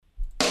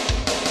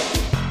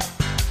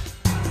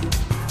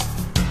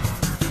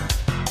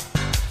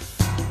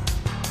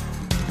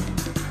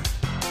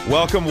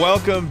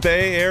Welcome,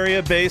 Bay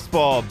Area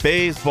Baseball,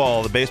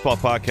 the baseball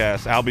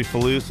podcast. Albie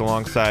Fallouse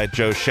alongside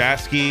Joe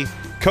Shasky,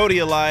 Cody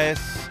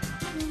Elias.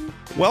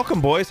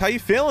 Welcome, boys. How you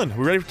feeling?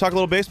 We ready to talk a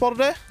little baseball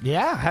today?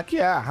 Yeah, heck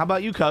yeah. How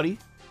about you, Cody?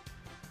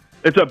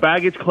 It's a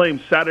baggage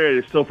claim Saturday.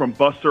 It's still from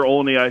Buster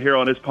Olney. I hear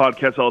on his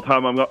podcast all the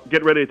time. I'm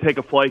getting ready to take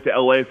a flight to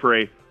L.A. for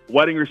a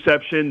wedding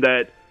reception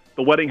that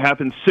the wedding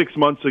happened 6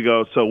 months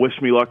ago, so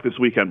wish me luck this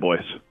weekend,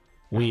 boys.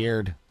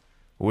 Weird.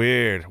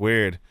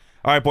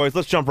 All right, boys,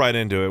 let's jump right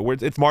into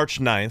it. It's March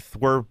 9th.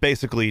 We're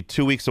basically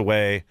 2 weeks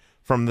away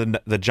from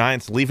the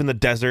Giants leaving the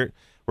desert.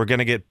 We're going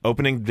to get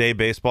opening day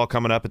baseball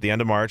coming up at the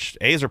end of March.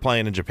 A's are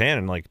playing in Japan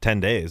in like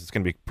 10 days. It's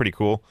going to be pretty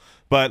cool.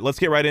 But let's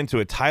get right into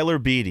it. Tyler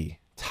Beede.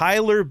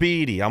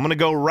 I'm going to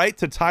go right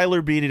to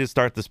Tyler Beede to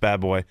start this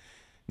bad boy.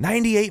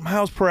 98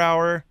 miles per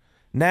hour,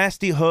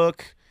 nasty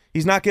hook.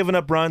 He's not giving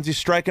up runs. He's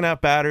striking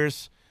out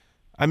batters.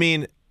 I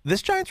mean,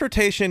 this Giants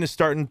rotation is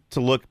starting to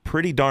look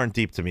pretty darn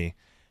deep to me.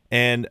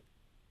 And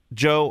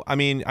Joe, I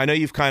mean, I know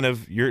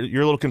you're a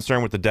little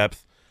concerned with the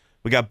depth.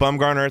 We got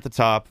Bumgarner at the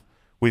top.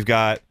 We've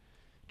got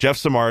Jeff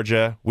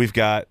Samardzija. We've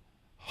got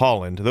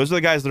Holland. Those are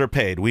the guys that are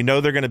paid. We know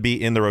they're going to be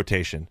in the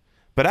rotation.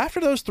 But after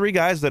those three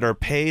guys that are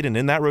paid and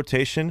in that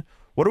rotation,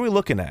 what are we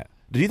looking at?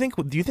 Do you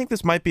think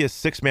this might be a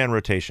six-man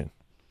rotation?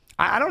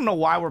 I don't know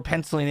why we're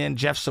penciling in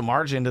Jeff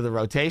Samardzija into the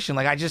rotation.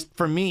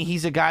 For me,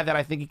 he's a guy that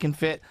I think he can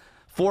fit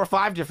 4 or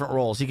 5 different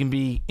roles. He can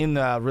be in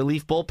the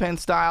relief bullpen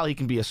style. He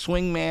can be a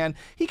swing man.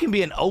 He can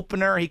be an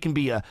opener. He can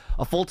be a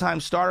full-time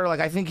starter.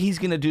 I think he's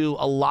going to do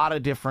a lot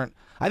of different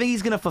 – I think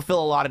he's going to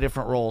fulfill a lot of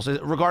different roles.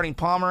 Regarding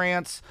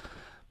Pomerantz,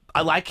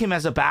 I like him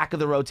as a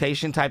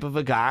back-of-the-rotation type of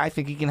a guy. I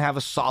think he can have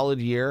a solid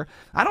year.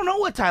 I don't know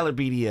what Tyler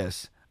Beede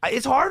is.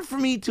 It's hard for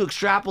me to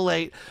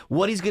extrapolate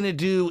what he's going to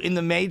do in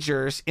the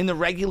majors in the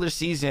regular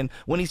season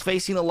when he's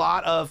facing a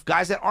lot of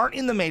guys that aren't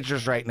in the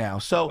majors right now.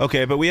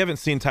 Okay, but we haven't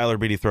seen Tyler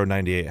Beede throw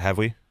 98, have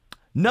we?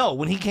 No,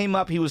 when he came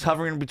up, he was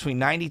hovering between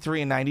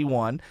 93 and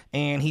 91,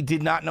 and he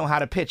did not know how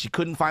to pitch. He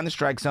couldn't find the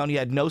strike zone. He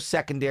had no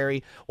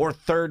secondary or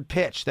third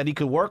pitch that he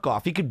could work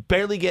off. He could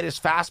barely get his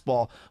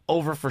fastball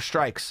over for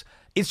strikes.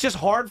 It's just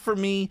hard for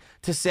me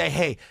to say,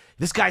 hey,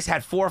 this guy's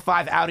had 4 or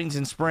 5 outings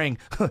in spring.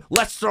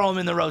 Let's throw him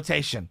in the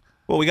rotation.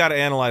 Well, we got to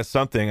analyze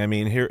something. I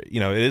mean, here,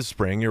 it is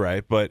spring, you're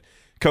right. But,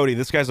 Cody,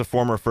 this guy's a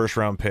former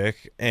first-round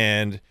pick,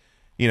 and,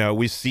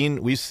 we've seen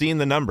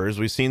the numbers.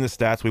 We've seen the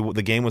stats.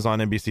 The game was on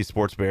NBC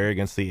Sports Bay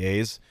against the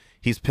A's.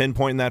 He's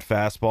pinpointing that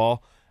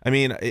fastball. I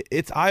mean,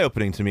 it's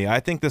eye-opening to me. I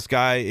think this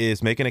guy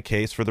is making a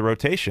case for the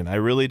rotation. I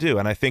really do.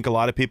 And I think a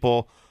lot of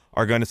people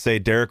are going to say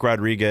Derek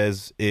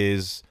Rodriguez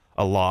is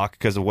a lock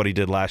because of what he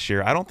did last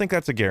year. I don't think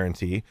that's a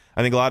guarantee.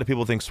 I think a lot of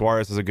people think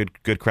Suarez is a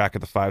good crack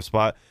at the 5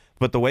 spot.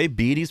 But the way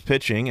Beede's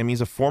pitching, I mean,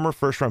 he's a former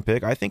first-round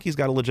pick. I think he's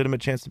got a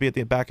legitimate chance to be at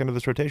the back end of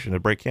this rotation to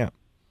break camp.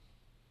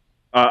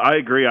 I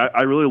agree.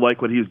 I really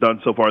like what he's done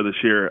so far this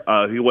year.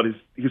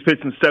 He's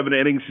pitched in 7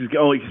 innings. He's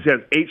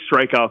had 8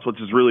 strikeouts, which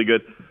is really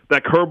good.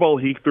 That curveball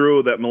he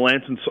threw, that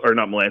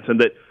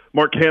that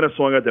Mark Canha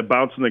swung at that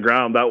bounced on the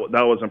ground,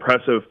 that was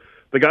impressive.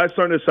 The guy's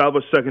starting to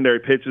establish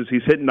secondary pitches.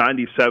 He's hitting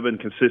 97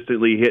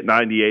 consistently. He hit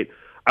 98.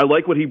 I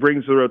like what he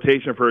brings to the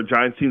rotation for a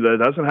Giants team that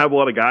doesn't have a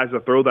lot of guys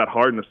that throw that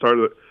hard in the start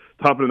of the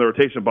top end of the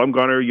rotation.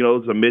 Bumgarner,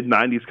 is a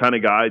mid-90s kind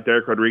of guy.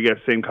 Derek Rodriguez,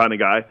 same kind of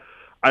guy.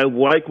 I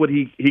like what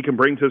he can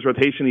bring to his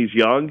rotation. He's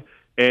young,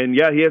 and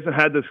yeah, he hasn't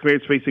had the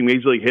experience facing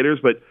major league hitters,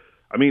 but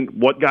I mean,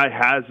 what guy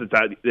has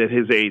at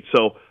his age?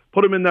 So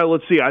put him in there.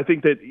 Let's see. I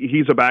think that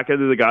he's a back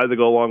end of the guy to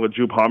go along with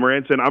Drew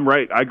Pomerantz, and I'm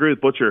right. I agree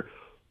with Butcher.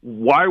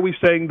 Why are we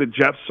saying that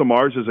Jeff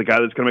Samardzija is a guy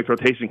that's going to make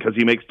the rotation because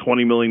he makes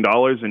 $20 million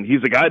and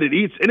he's a guy that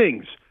eats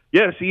innings?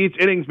 Yes, he eats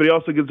innings, but he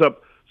also gives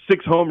up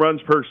 6 home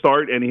runs per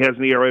start, and he has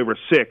an ERA over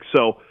 6.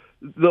 So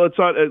let's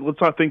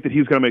not think that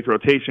he's going to make the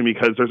rotation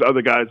because there's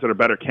other guys that are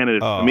better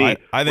candidates to me.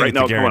 I think right it's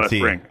now a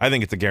guarantee. I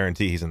think it's a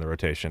guarantee he's in the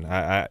rotation.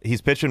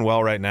 He's pitching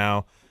well right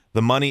now.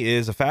 The money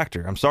is a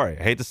factor. I'm sorry,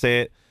 I hate to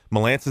say it.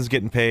 Melanson's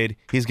getting paid.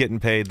 He's getting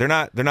paid. They're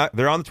on the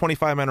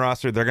 25-man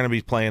roster. They're going to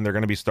be playing. They're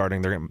going to be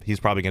starting. He's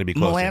probably going to be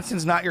closer.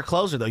 Melanson's not your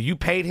closer, though. You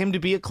paid him to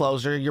be a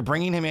closer. You're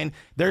bringing him in.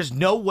 There's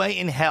no way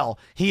in hell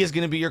he is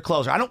going to be your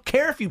closer. I don't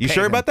care if you pay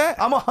sure him. about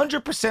that? I'm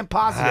 100%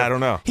 positive. I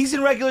don't know. He's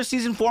in regular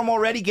season form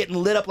already, getting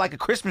lit up like a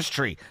Christmas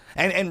tree.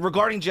 And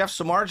regarding Jeff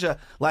Samardzija,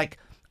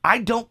 I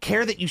don't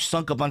care that you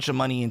sunk a bunch of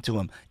money into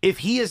him. If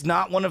he is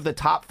not one of the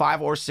top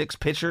 5 or 6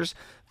 pitchers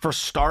for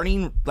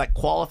starting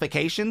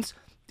qualifications,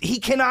 he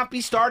cannot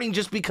be starting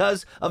just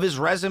because of his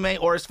resume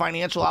or his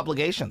financial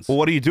obligations. Well,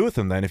 what do you do with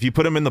him then? If you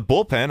put him in the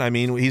bullpen, I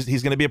mean,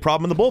 he's going to be a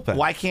problem in the bullpen.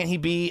 Why can't he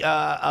be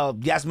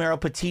Yasmero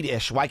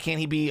Petit-ish? Why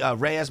can't he be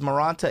Reyes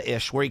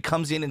Maranta-ish, where he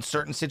comes in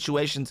certain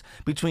situations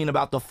between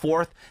about the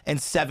 4th and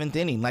 7th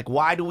inning?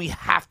 Why do we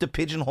have to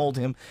pigeonhole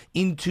him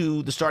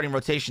into the starting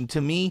rotation?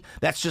 To me,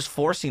 that's just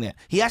forcing it.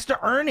 He has to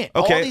earn it.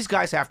 Okay. All these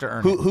guys have to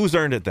earn it. Who's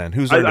earned it then?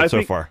 Who's earned it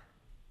so far?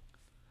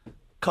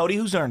 Cody,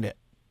 who's earned it?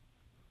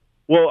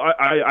 Well,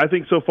 I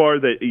think so far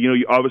that,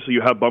 obviously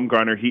you have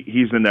Bumgarner.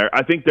 He's in there.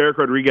 I think Derek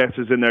Rodriguez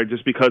is in there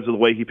just because of the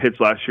way he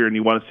pitched last year, and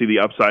you want to see the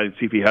upside and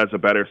see if he has a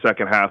better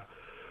second half.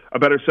 a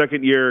better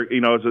second year,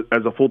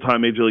 as a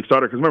full-time Major League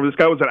starter. Because remember, this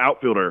guy was an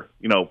outfielder,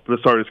 for the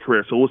start of his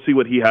career. So we'll see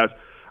what he has.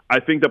 I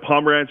think that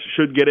Pomeranz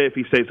should get it if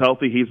he stays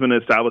healthy. He's been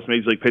an established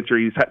Major League pitcher.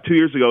 2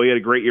 years ago, he had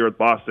a great year with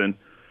Boston.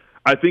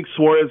 I think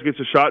Suarez gets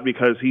a shot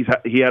because he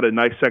had a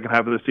nice second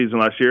half of the season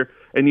last year.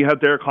 And you have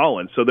Derek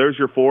Holland. So there's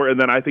your 4. And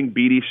then I think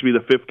Beede should be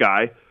the 5th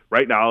guy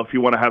right now if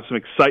you want to have some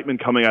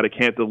excitement coming out of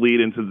camp to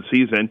lead into the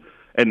season.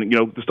 And,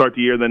 to start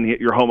the year, then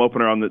hit your home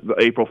opener on the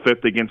April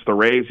 5th against the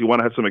Rays. You want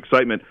to have some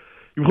excitement.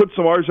 You put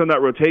Samardzija on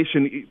that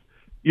rotation,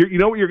 you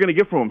know what you're going to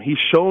get from him. He's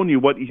shown you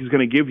what he's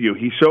going to give you.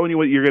 He's showing you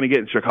what you're going to get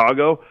in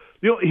Chicago.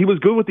 He was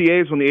good with the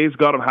A's when the A's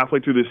got him halfway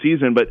through the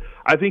season, but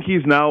I think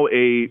he's now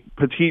a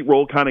petite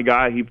role kind of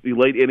guy. He's the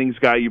late innings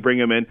guy. You bring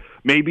him in,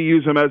 maybe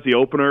use him as the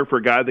opener for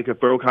a guy that could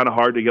throw kind of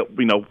hard to get,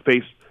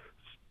 face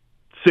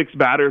 6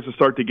 batters to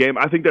start the game.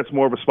 I think that's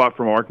more of a spot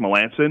for Mark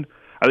Melancon.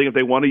 I think if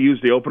they want to use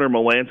the opener,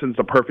 Melancon's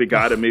the perfect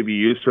guy to maybe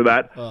use for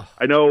that.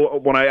 I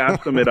know when I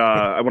asked him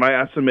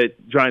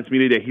at Giants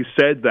Media Day, he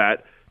said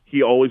that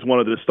he always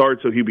wanted to start,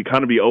 so he'd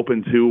be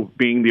open to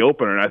being the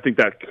opener. And I think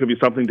that could be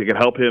something that could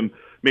help him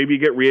maybe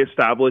get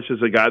reestablished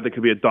as a guy that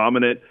could be a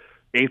dominant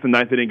 8th and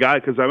 9th inning guy.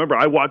 Because I remember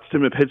I watched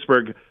him in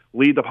Pittsburgh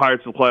lead the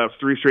Pirates to the playoffs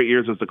 3 straight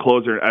years as the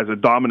closer, as a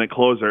dominant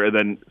closer, and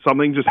then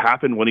something just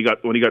happened when he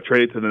got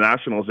traded to the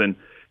Nationals, and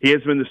he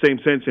has been the same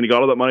since. And he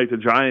got all that money to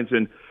Giants,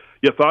 and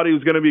you thought he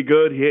was going to be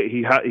good.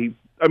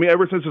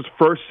 Ever since his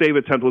first save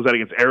attempt was that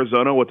against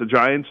Arizona with the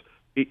Giants,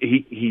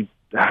 he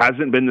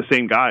hasn't been the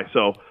same guy.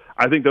 So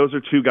I think those are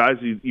 2 guys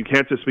you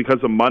can't just because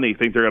of money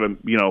think they're going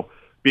to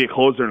be a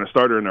closer and a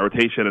starter in their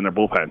rotation in their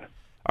bullpen.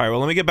 All right, well,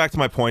 let me get back to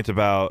my point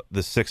about the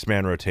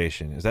 6-man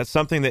rotation. Is that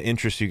something that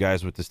interests you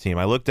guys with this team?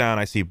 I look down,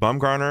 I see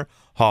Bumgarner,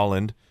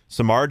 Holland,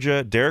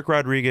 Samardzija, Derek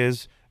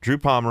Rodriguez, Drew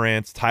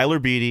Pomeranz, Tyler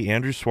Beede,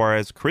 Andrew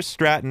Suarez, Chris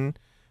Stratton,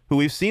 who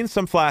we've seen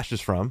some flashes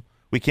from.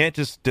 We can't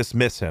just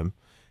dismiss him.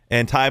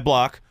 And Ty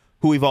Block,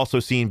 who we've also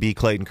seen beat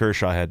Clayton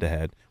Kershaw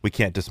head-to-head. We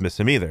can't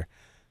dismiss him either.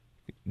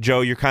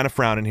 Joe, you're kind of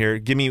frowning here.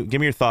 Give me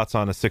your thoughts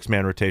on a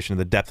 6-man rotation and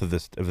the depth of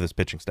this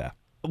pitching staff.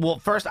 Well,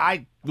 first,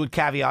 I would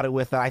caveat it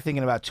with that I think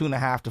in about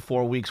 2.5 to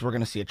 4 weeks, we're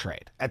going to see a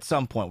trade at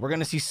some point. We're going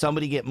to see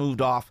somebody get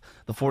moved off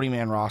the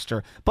 40-man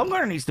roster.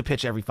 Bumgarner needs to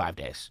pitch every 5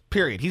 days,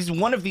 period. He's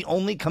one of the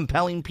only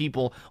compelling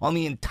people on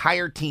the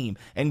entire team,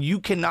 and you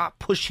cannot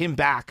push him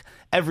back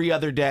every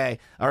other day,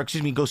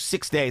 go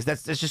 6 days.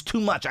 That's just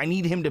too much. I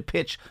need him to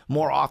pitch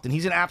more often.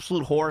 He's an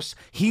absolute horse.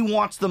 He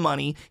wants the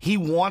money. He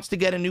wants to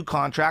get a new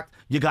contract.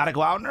 You got to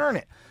go out and earn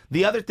it.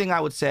 The other thing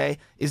I would say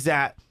is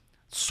that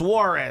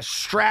Suarez,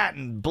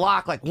 Stratton,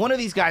 Block, one of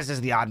these guys is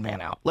the odd man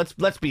out.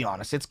 Let's be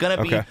honest. It's going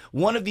to be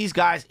one of these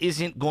guys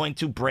isn't going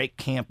to break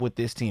camp with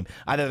this team.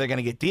 Either they're going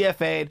to get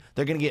DFA'd,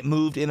 they're going to get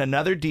moved in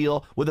another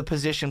deal with a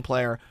position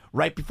player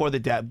right before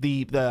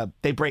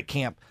they break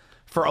camp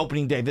for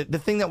opening day. The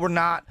thing that we're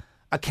not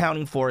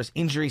accounting for is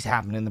injuries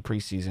happen in the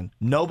preseason.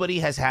 Nobody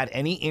has had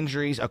any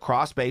injuries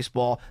across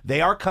baseball. They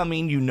are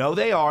coming.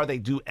 They are. They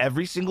do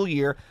every single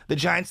year. The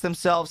Giants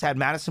themselves had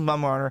Madison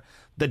Bumgarner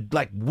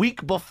the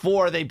week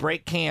before they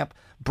break camp,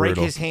 break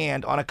his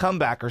hand on a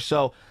comebacker.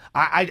 So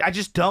I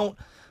just don't.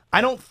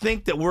 I don't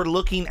think that we're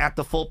looking at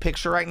the full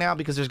picture right now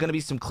because there's going to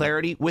be some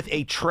clarity with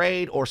a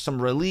trade or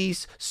some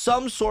release.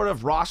 Some sort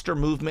of roster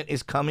movement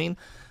is coming.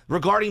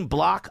 Regarding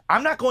Block,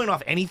 I'm not going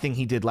off anything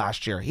he did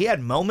last year. He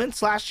had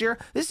moments last year.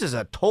 This is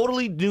a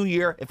totally new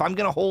year. If I'm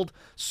going to hold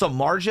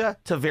Samardzija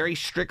to very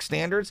strict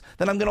standards,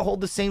 then I'm going to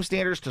hold the same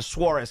standards to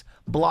Suarez,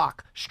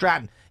 Block,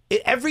 Stratton.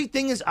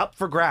 Everything is up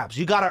for grabs.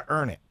 You got to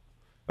earn it.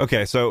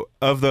 Okay, so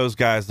of those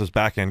guys, those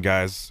back-end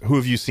guys, who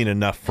have you seen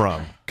enough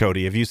from?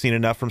 Cody, have you seen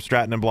enough from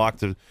Stratton and Block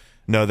to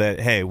know that,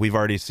 hey, we've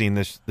already seen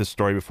this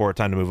story before,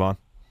 time to move on?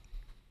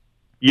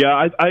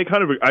 Yeah, I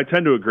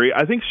tend to agree.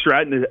 I think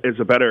Stratton is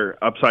a better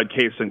upside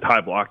case than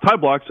Ty Block. Ty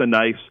Block's a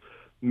nice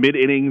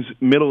middle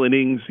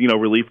innings,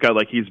 relief guy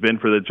like he's been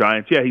for the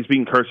Giants. Yeah, he's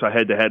beaten Kershaw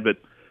head-to-head, but,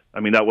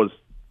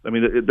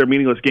 they're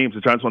meaningless games.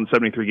 The Giants won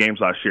 73 games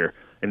last year,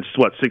 and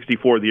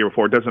 64 the year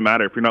before. It doesn't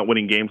matter if you're not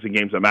winning games in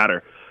games that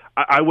matter.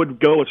 I would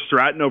go with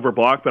Stratton over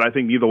Block, but I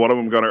think neither one of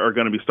them are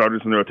going to be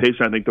starters in the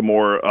rotation. I think the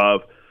more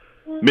of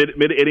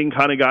mid-inning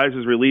kind of guys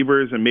as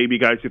relievers and maybe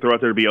guys you throw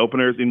out there to be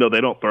openers, even though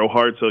they don't throw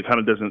hard, so it kind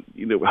of doesn't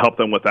help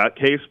them with that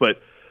case. But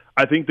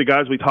I think the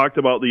guys we talked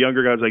about, the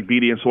younger guys like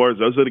Beede and Suarez,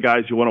 those are the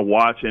guys you want to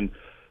watch. And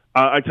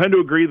I tend to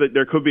agree that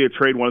there could be a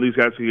trade. One of these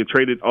guys could get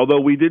traded, although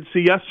we did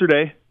see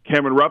yesterday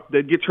Cameron Rupp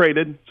did get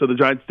traded, so the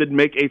Giants did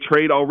make a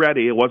trade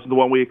already. It wasn't the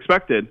one we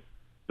expected,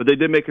 but they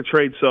did make a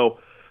trade. So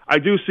I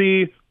do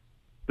see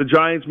the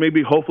Giants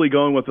maybe hopefully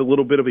going with a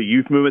little bit of a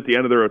youth movement at the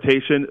end of the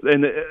rotation.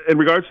 And in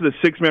regards to the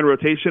 6-man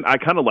rotation, I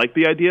kind of like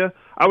the idea.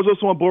 I was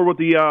also on board with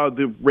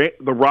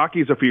the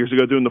Rockies a few years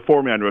ago doing the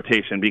 4-man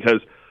rotation because,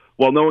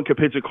 while no one can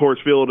pitch at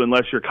Coors Field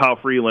unless you're Kyle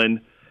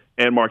Freeland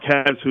and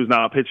Marquez, who's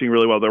not pitching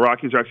really well, the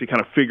Rockies are actually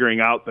kind of figuring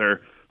out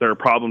their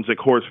problems at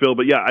Coors Field.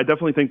 But, yeah, I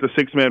definitely think the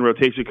 6-man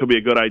rotation could be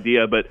a good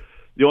idea. But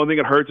the only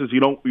thing that hurts is you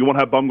won't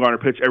have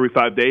Bumgarner pitch every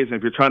 5 days. And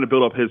if you're trying to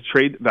build up his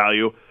trade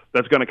value,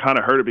 that's going to kind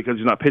of hurt it because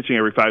he's not pitching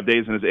every 5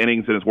 days and his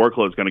innings and his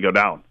workload is going to go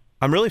down.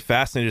 I'm really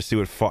fascinated to see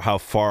how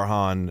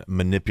Farhan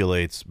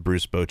manipulates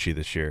Bruce Bochy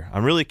this year.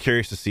 I'm really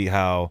curious to see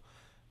how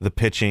the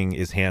pitching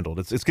is handled.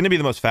 It's going to be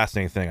the most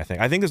fascinating thing, I think.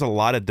 I think there's a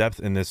lot of depth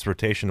in this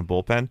rotation of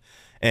bullpen,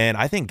 and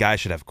I think guys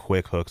should have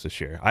quick hooks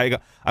this year. I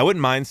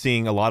wouldn't mind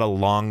seeing a lot of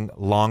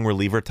long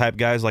reliever type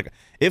guys. Like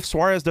if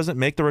Suarez doesn't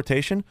make the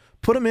rotation,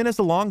 put him in as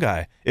the long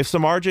guy. If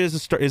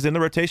Samardzija is in the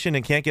rotation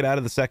and can't get out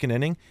of the second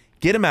inning,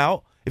 get him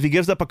out. If he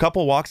gives up a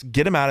couple walks,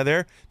 get him out of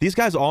there. These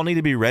guys all need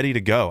to be ready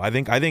to go. I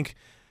think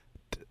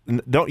you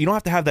don't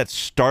have to have that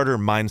starter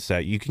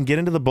mindset. You can get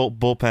into the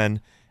bullpen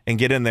and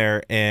get in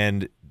there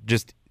and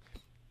just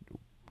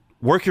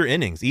work your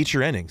innings, eat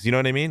your innings. You know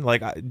what I mean?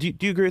 Like, do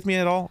you agree with me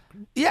at all?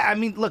 Yeah, I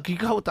mean, look, you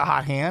go with the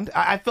hot hand.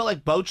 I feel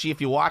like Bochy, if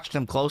you watched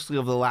him closely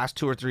over the last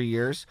 2 or 3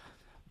 years,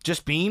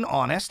 just being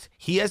honest,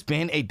 he has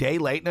been a day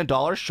late and a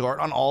dollar short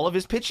on all of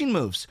his pitching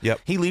moves.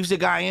 Yep. He leaves a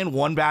guy in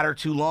one batter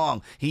too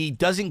long. He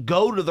doesn't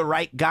go to the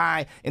right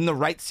guy in the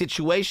right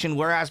situation,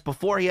 whereas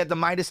before he had the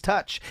Midas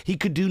touch. He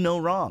could do no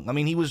wrong. I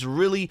mean, he was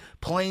really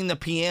playing the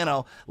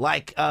piano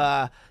like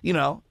a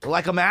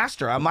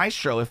master, a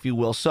maestro, if you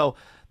will. So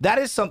that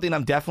is something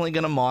I'm definitely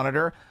going to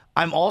monitor.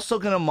 I'm also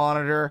going to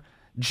monitor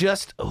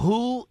just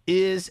who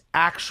is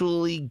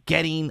actually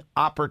getting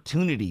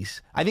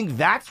opportunities. I think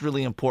that's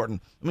really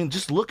important. I mean,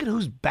 just look at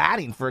who's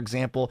batting, for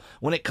example,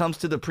 when it comes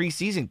to the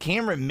preseason.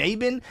 Cameron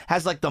Maybin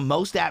has like the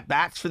most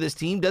at-bats for this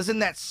team. Doesn't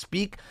that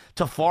speak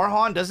to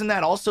Farhan? Doesn't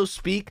that also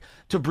speak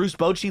to Bruce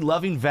Bochy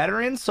loving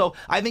veterans? So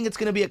I think it's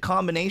going to be a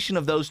combination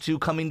of those two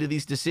coming to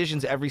these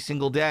decisions every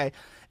single day.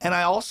 And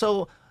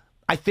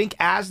I think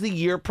as the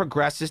year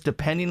progresses,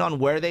 depending on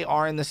where they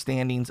are in the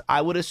standings,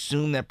 I would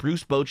assume that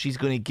Bruce Bochy is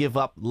going to give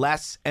up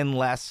less and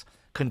less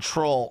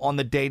control on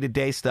the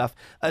day-to-day stuff,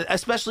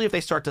 especially if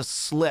they start to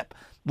slip,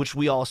 which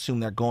we all assume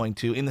they're going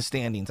to in the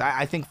standings.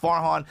 I think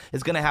Farhan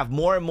is going to have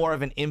more and more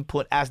of an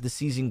input as the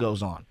season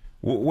goes on.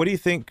 What do you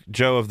think,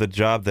 Joe, of the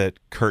job that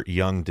Kurt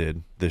Young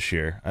did this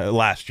year,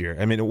 last year?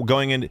 I mean,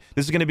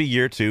 this is going to be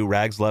year 2.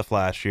 Rags left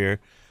last year,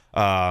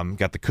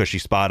 got the cushy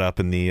spot up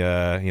in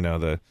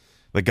the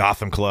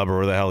Gotham Club or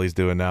where the hell he's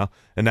doing now.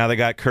 And now they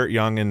got Kurt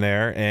Young in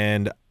there.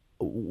 And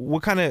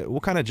what kind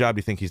of job do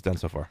you think he's done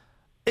so far?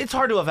 It's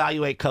hard to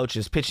evaluate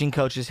coaches, pitching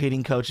coaches,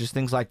 hitting coaches,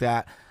 things like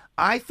that.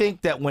 I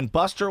think that when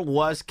Buster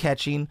was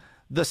catching,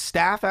 the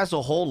staff as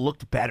a whole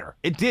looked better.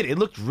 It did. It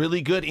looked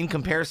really good in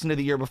comparison to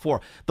the year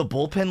before. The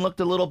bullpen looked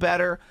a little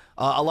better.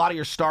 A lot of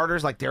your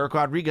starters like Derek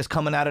Rodriguez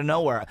coming out of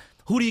nowhere.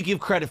 Who do you give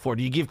credit for?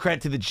 Do you give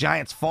credit to the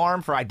Giants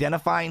farm for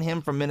identifying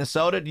him from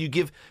Minnesota? Do you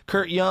give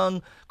Kurt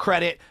Young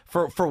credit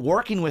for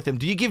working with him?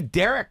 Do you give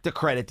Derek the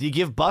credit? Do you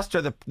give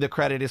Buster the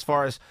credit as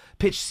far as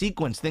pitch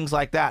sequence, things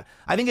like that?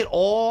 I think it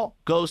all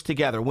goes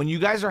together. When you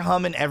guys are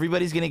humming,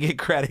 everybody's going to get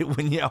credit.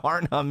 When you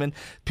aren't humming,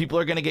 people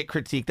are going to get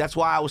critique. That's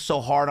why I was so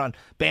hard on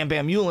Bam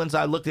Bam Newlands.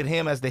 I looked at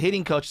him as the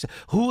hitting coach.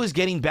 Who is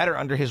getting better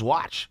under his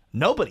watch?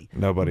 Nobody.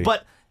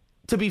 But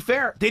to be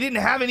fair, they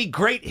didn't have any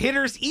great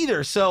hitters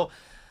either. So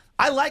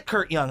I like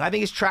Kurt Young. I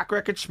think his track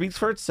record speaks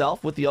for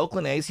itself with the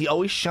Oakland A's. He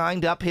always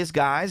shined up his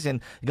guys and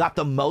got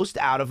the most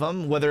out of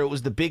them, whether it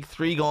was the big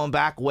 3 going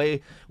back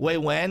way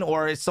when,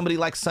 or it's somebody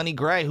like Sonny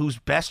Gray, whose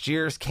best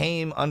years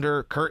came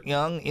under Kurt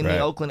Young in the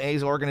Oakland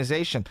A's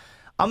organization.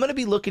 I'm going to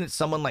be looking at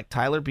someone like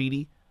Tyler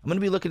Beatty. I'm going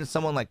to be looking at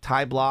someone like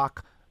Ty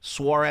Block,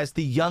 Suarez,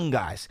 the young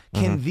guys.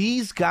 Can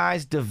these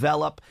guys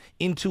develop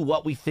into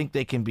what we think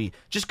they can be?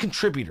 Just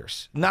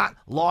contributors, not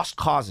lost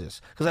causes.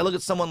 Because I look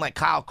at someone like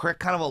Kyle Crick,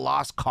 kind of a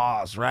lost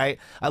cause, right?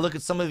 I look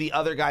at some of the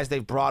other guys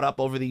they've brought up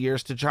over the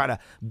years to try to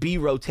be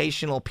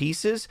rotational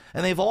pieces,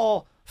 and they've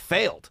all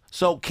failed.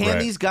 So can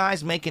these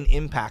guys make an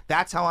impact?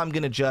 That's how I'm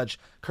going to judge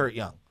Kurt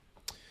Young.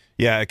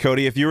 Yeah,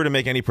 Cody, if you were to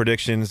make any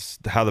predictions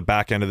how the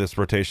back end of this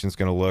rotation is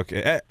going to look,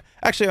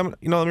 actually,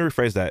 let me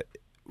rephrase that.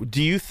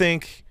 Do you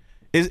think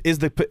is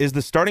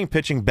the starting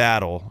pitching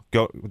battle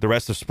the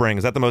rest of spring?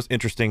 Is that the most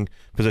interesting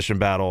position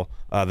battle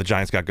the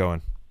Giants got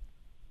going?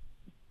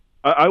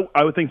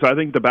 I would think so. I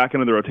think the back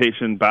end of the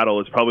rotation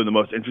battle is probably the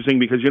most interesting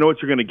because you know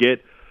what you're going to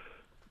get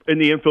in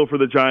the infield for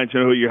the Giants. You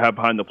know who you have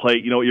behind the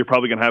plate. You know what you're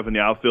probably going to have in the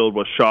outfield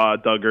with Shaw,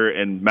 Duggar,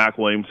 and Mac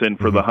Williamson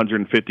for the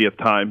 150th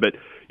time. But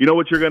you know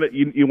what you're going to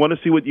you want to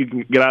see what you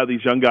can get out of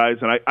these young guys.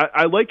 And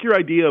I like your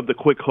idea of the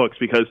quick hooks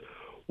because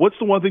what's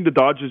the one thing the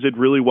Dodgers did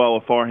really well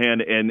with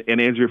Farhan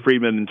and Andrew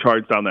Friedman in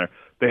charge down there?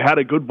 They had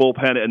a good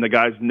bullpen, and the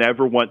guys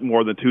never went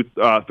more than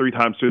 3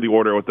 times through the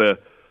order with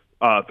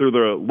through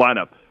the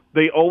lineup.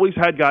 They always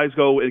had guys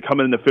go and come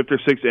in the 5th or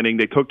 6th inning.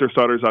 They took their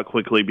starters out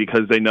quickly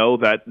because they know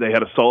that they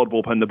had a solid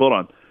bullpen to build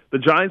on. The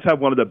Giants have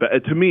one of the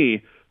best. To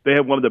me, they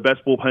have one of the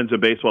best bullpens in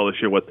baseball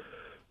this year with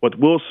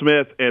Will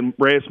Smith and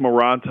Reyes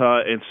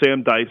Maranta and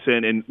Sam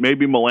Dyson, and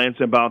maybe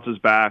Melancon bounces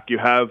back. You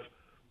have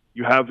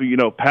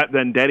Pat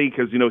Venditti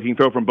because he can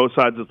throw from both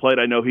sides of the plate.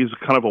 I know he's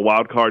kind of a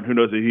wild card. Who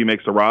knows if he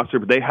makes the roster?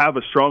 But they have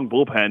a strong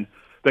bullpen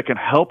that can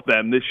help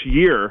them this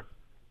year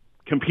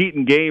compete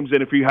in games.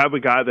 And if you have a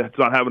guy that's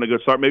not having a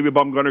good start, maybe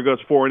Bumgarner goes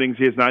 4 innings,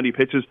 he has 90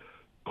 pitches.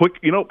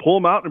 pull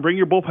them out and bring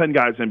your bullpen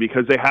guys in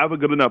because they have a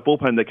good enough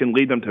bullpen that can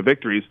lead them to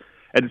victories.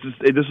 And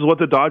this is what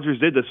the Dodgers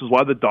did. This is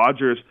why the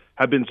Dodgers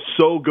have been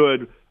so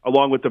good,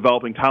 along with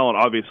developing talent,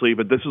 obviously.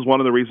 But this is one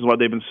of the reasons why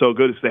they've been so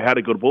good is they had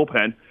a good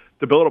bullpen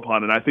to build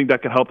upon. And I think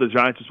that can help the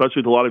Giants, especially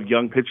with a lot of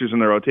young pitchers in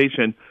their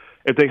rotation.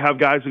 If they have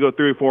guys who go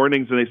 3 or 4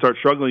 innings and they start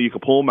struggling, you can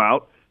pull them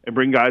out and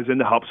bring guys in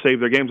to help save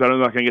their games. I know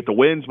they're not going to get the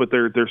wins, but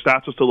their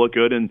stats will still look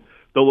good, and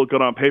they'll look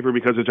good on paper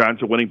because the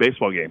Giants are winning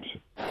baseball games.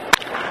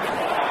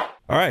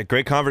 All right,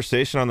 great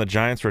conversation on the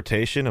Giants'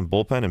 rotation and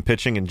bullpen and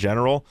pitching in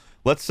general.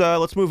 Let's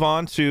move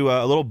on to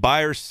a little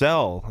buy or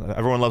sell.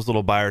 Everyone loves a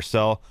little buy or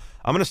sell.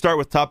 I'm going to start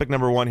with topic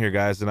number 1 here,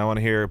 guys, and I want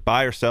to hear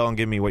buy or sell and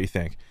give me what you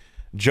think.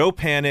 Joe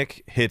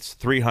Panik hits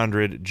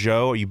 300.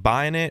 Joe, are you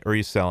buying it or are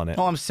you selling it?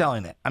 Oh, I'm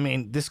selling it. I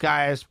mean, this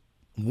guy has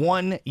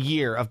 1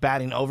 year of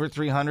batting over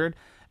 300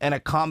 and a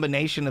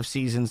combination of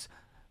seasons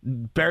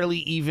barely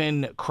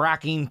even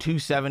cracking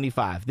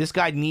 275. This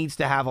guy needs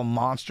to have a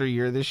monster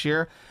year this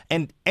year,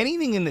 and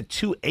anything in the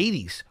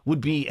 280s would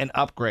be an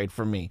upgrade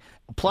for me.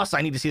 Plus,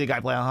 I need to see the guy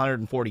play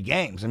 140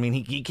 games. I mean,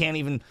 he can't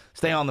even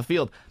stay on the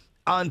field.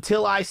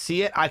 Until I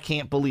see it, I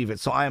can't believe it.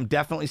 So I am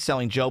definitely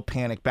selling Joe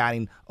Panik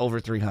batting over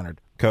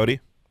 300. Cody?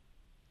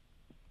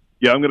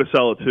 Yeah, I'm going to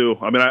sell it too.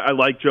 I mean, I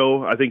like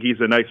Joe. I think he's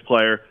a nice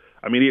player.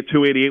 I mean, he had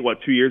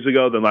 288, 2 years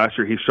ago? Then last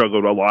year he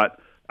struggled a lot.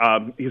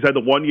 He's had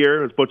the 1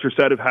 year, as Butcher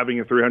said, of having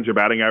a 300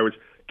 batting average.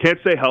 Can't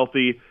stay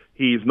healthy.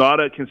 He's not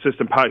a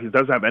consistent power. He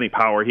doesn't have any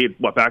power. He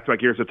had,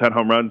 back-to-back years of 10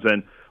 home runs,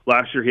 and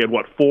last year he had,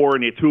 4,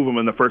 and he had 2 of them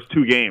in the first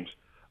 2 games.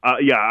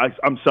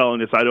 I'm selling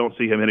this. I don't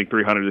see him hitting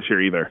 300 this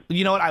year either.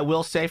 You know what I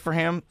will say for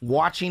him?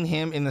 Watching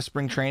him in the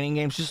spring training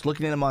games, just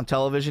looking at him on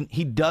television,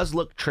 he does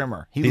look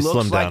trimmer. He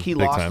looks like he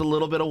lost a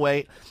little bit of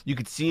weight. You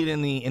could see it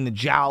in the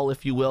jowl,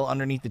 if you will,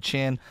 underneath the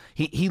chin.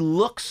 He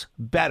looks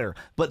better.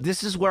 But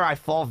this is where I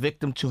fall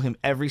victim to him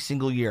every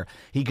single year.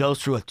 He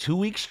goes through a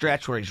 2-week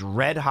stretch where he's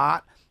red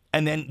hot,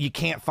 and then you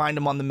can't find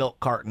him on the milk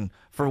carton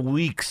for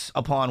weeks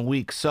upon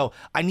weeks. So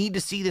I need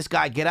to see this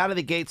guy get out of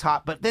the gates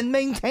hot, but then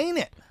maintain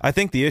it. I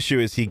think the issue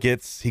is he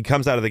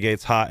comes out of the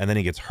gates hot and then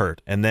he gets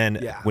hurt. And then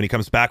when he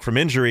comes back from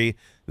injury,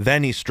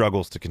 then he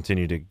struggles to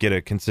continue to get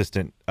a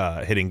consistent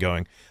hitting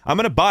going. I'm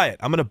going to buy it.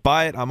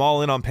 I'm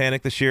all in on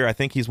Panik this year. I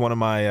think he's one of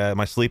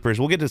my sleepers.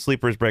 We'll get to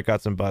sleepers,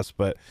 breakouts, and busts,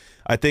 but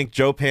I think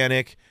Joe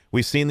Panik,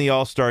 we've seen the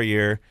All-Star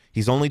year.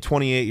 He's only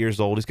 28 years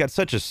old.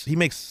 He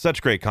makes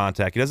such great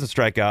contact. He doesn't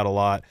strike out a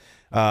lot.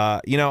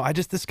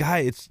 This guy,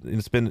 it's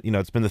been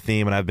the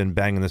theme, and I've been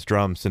banging this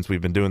drum since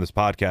we've been doing this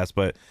podcast,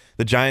 but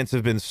the Giants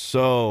have been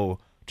so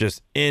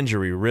just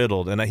injury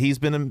riddled, and he's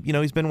been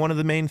one of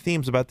the main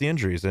themes about the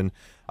injuries, and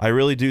I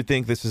really do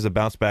think this is a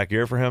bounce back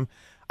year for him.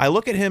 I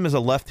look at him as a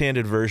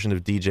left-handed version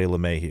of DJ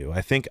LeMahieu.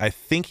 I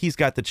think he's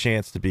got the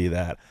chance to be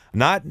that.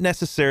 Not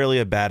necessarily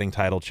a batting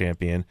title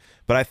champion,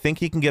 but I think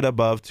he can get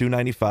above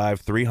 295,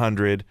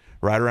 300,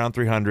 right around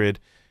 300,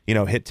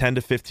 hit 10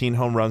 to 15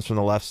 home runs from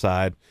the left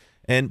side,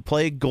 and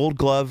play Gold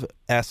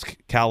Glove-esque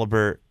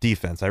caliber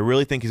defense. I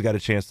really think he's got a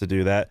chance to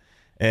do that.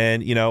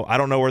 And, I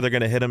don't know where they're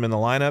going to hit him in the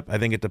lineup. I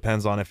think it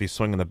depends on if he's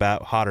swinging the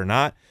bat hot or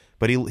not.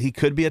 But he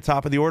could be a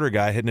top-of-the-order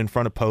guy hitting in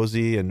front of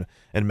Posey and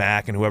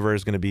Mack and whoever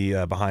is going to be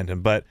behind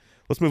him. But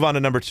let's move on to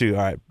number 2.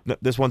 All right,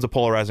 this one's a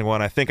polarizing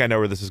one. I think I know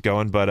where this is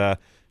going. But,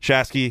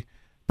 Shasky,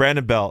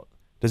 Brandon Belt,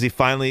 does he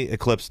finally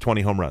eclipse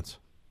 20 home runs?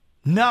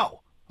 No.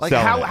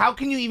 How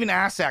can you even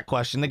ask that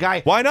question? The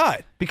guy. Why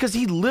not? Because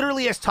he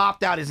literally has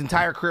topped out his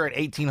entire career at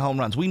 18 home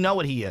runs. We know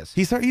what he is.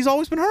 He's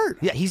always been hurt.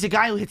 Yeah, he's a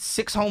guy who hits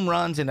 6 home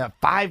runs in a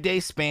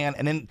 5-day span,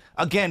 and then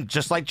again,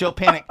 just like Joe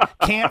Panik,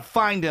 can't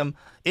find him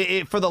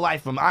for the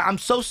life of him. I'm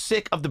so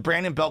sick of the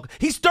Brandon Belt.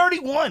 He's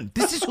 31.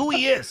 This is who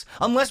he is.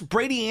 Unless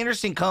Brady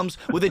Anderson comes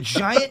with a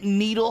giant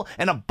needle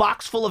and a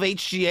box full of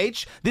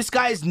HGH, this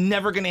guy is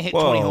never going to hit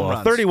 20 home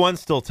runs. 31's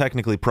still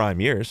technically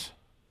prime years.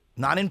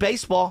 Not in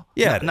baseball.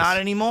 Yeah, not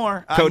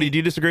anymore. Cody, do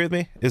you disagree with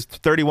me? Is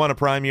 31 a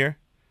prime year?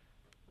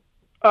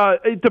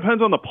 It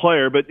depends on the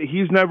player, but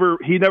he never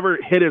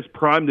hit his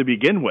prime to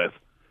begin with.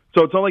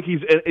 So it's not like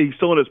he's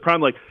still in his prime.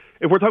 Like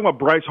if we're talking about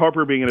Bryce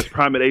Harper being in his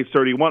prime at age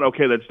 31,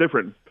 okay, that's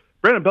different.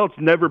 Brandon Belt's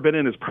never been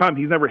in his prime.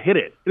 He's never hit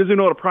it. He doesn't even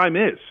know what a prime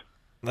is.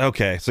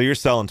 Okay, so you're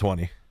selling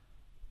 20.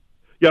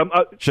 Yeah.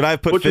 Should I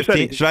have put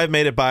 15? Should I have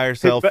made it buy or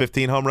sell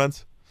 15 home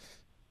runs?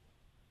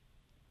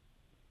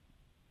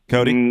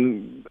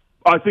 Cody?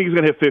 I think he's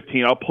going to hit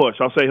 15. I'll push.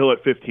 I'll say he'll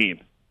hit 15.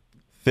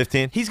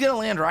 15? He's going to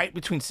land right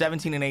between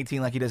 17 and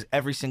 18 like he does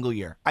every single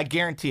year. I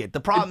guarantee it.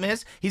 The problem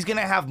is he's going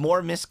to have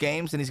more missed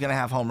games than he's going to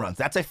have home runs.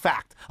 That's a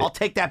fact. I'll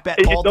take that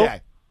bet all day.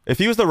 If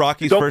he was the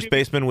Rockies' first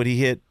baseman, would he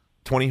hit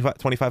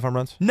 25 home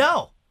runs?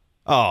 No.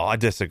 Oh, I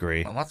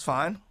disagree. Well, that's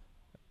fine.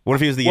 What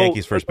if he was the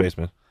Yankees' first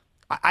baseman?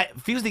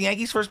 If he was the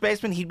Yankees first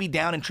baseman, he'd be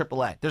down in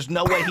AAA. There's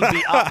no way he'd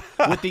be up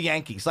with the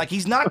Yankees. Like,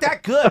 he's not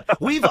that good.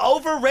 We've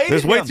overrated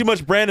There's him. way too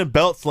much Brandon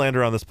Belt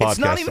slander on this podcast. It's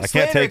not even I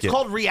can't slander. take It's it.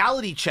 called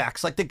reality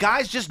checks. Like, the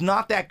guy's just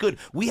not that good.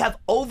 We have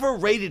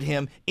overrated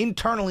him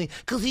internally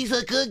because he's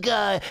a good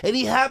guy and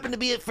he happened to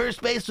be at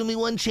first base when we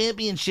won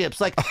championships.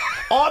 Like,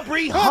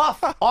 Aubrey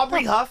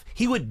Huff,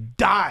 he would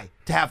die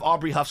to have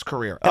Aubrey Huff's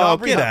career. And Oh,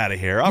 Aubrey get Huff- out of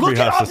here. Aubrey Look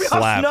at Huff's a Aubrey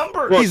slap. Huff's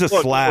numbers. He's a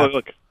slap.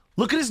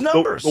 Look at his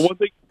numbers.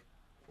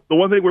 The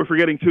one thing we're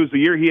forgetting too is the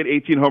year he had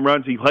 18 home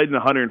runs, he played in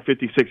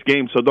 156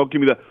 games. So don't give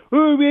me the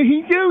man,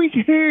 he's always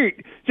hurt.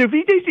 So if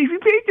he plays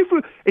the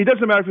full, it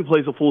doesn't matter if he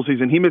plays the full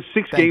season. He missed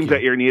 6 games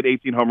that year and he had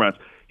 18 home runs.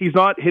 He's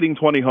not hitting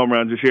 20 home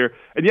runs this year.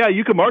 And yeah,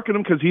 you can market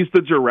him because he's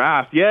the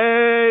giraffe.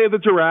 Yay, the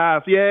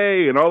giraffe!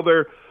 Yay, and all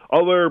their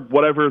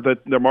whatever that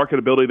their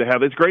marketability they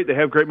have. It's great. They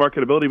have great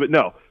marketability, but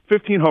no,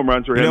 15 home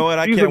runs for him. You know what?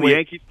 I He's can't in the wait.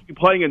 Yankees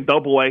playing in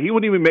Double A. He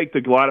wouldn't even make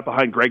the lineup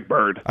behind Greg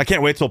Bird. I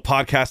can't wait till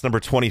podcast number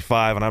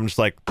 25, and I'm just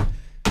like,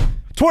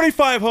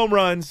 25 home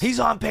runs. He's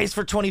on pace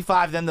for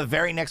 25. Then the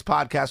very next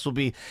podcast will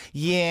be,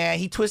 yeah,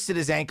 he twisted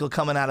his ankle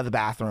coming out of the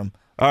bathroom.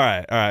 All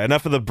right.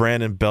 Enough of the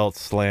Brandon Belt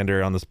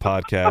slander on this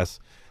podcast.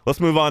 Let's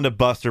move on to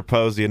Buster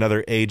Posey,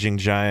 another aging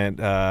giant.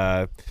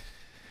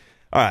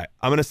 All right,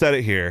 I'm going to set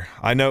it here.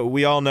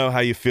 We all know how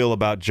you feel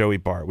about Joey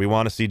Bart. We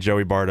want to see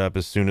Joey Bart up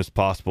as soon as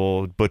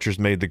possible. Butcher's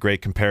made the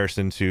great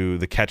comparison to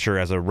the catcher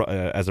as a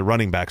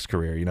running back's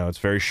career. You know, it's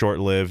very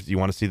short-lived. You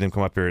want to see them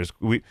come up here as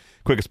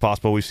quick as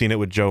possible. We've seen it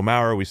with Joe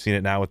Mauer. We've seen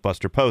it now with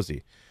Buster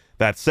Posey.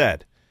 That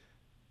said,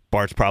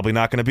 Bart's probably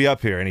not going to be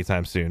up here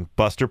anytime soon.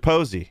 Buster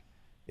Posey,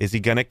 is he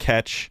going to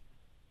catch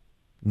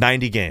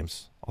 90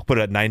 games? I'll put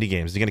it at 90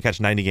 games. Is he going to catch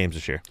 90 games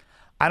this year?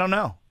 I don't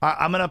know.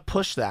 I'm going to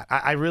push that.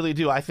 I really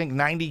do. I think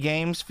 90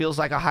 games feels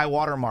like a high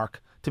water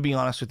mark, to be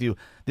honest with you.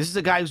 This is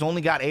a guy who's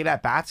only got 8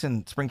 at-bats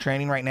in spring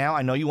training right now.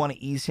 I know you want to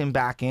ease him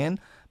back in,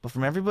 but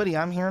from everybody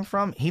I'm hearing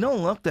from, he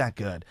don't look that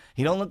good.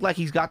 He don't look like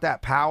he's got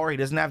that power. He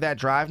doesn't have that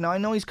drive. Now, I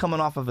know he's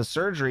coming off of a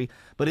surgery,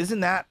 but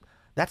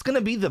that's going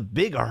to be the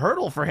big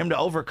hurdle for him to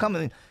overcome. I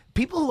mean,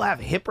 people who have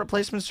hip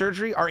replacement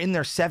surgery are in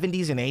their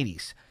 70s and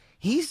 80s.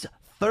 He's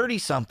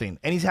 30-something,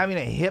 and he's having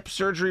a hip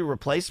surgery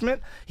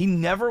replacement. He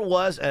never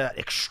was an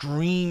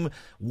extreme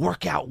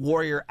workout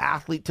warrior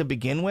athlete to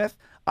begin with.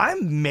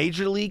 I'm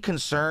majorly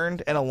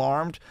concerned and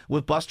alarmed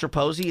with Buster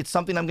Posey. It's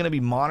something I'm going to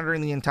be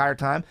monitoring the entire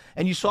time.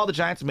 And you saw the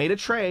Giants made a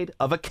trade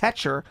of a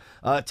catcher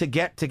to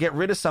get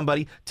rid of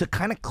somebody to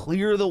kind of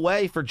clear the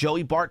way for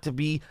Joey Bart to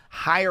be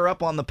higher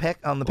up on the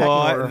pecking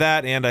order.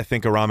 That, and I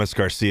think Aramis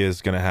Garcia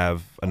is going to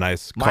have a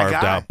nice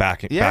carved-out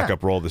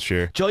backup role this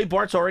year. Joey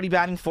Bart's already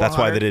batting 400. That's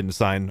why they didn't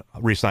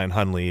re-sign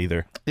Hundley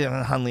either.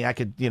 Yeah, Hundley, I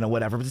could,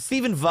 whatever. But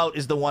Stephen Vogt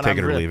is the one Take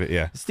it or leave it,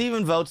 yeah.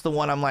 Stephen Vogt's the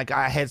one I'm like,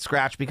 I head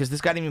scratch because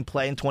this guy didn't even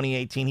play in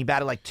 2018. He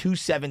batted like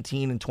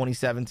 217 in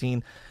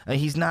 2017.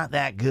 He's not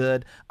that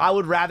good. I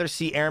would rather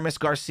see Aramis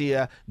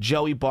Garcia,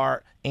 Joey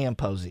Bart, and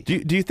Posey.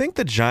 Do you think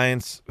the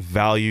Giants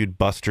valued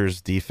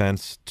Buster's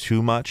defense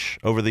too much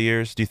over the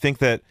years? Do you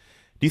think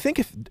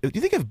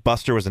if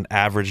Buster was an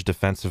average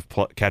defensive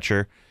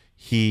catcher,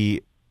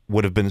 he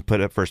would have been put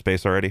at first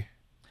base already?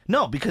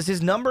 No, because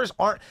his numbers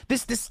aren't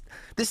this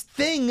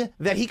thing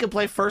that he could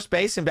play first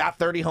base and bat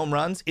 30 home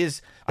runs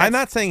is. I'm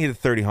not saying he had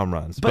 30 home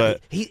runs,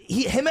 but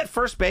him at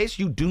first base,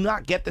 you do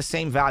not get the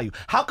same value.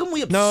 How can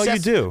we obsess? No, you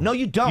do. No,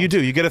 you don't. You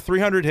do. You get a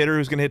 300 hitter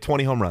who's going to hit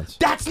 20 home runs.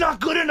 That's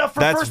not good enough for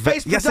first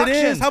base yes, production.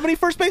 it is. How many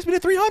first basemen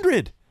hit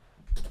 300?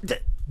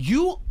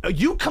 You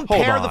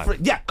compare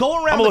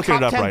go around. I'm the looking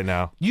top it up 10. right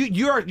now.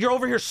 You're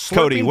over here slurping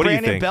Cody, what do you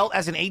Brandon think? Belt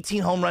as an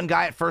 18 home run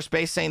guy at first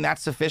base, saying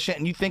that's sufficient,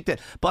 and you think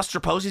that Buster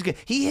Posey's good.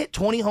 He hit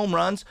 20 home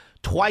runs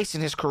twice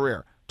in his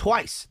career.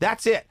 Twice.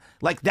 That's it.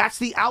 Like, that's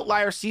the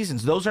outlier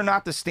seasons. Those are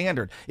not the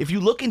standard. If you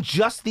look in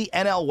just the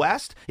NL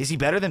West, is he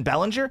better than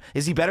Bellinger?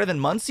 Is he better than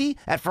Muncy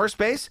at first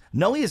base?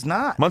 No, he is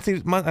not.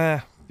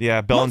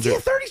 Yeah, Bellinger. Muncy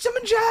at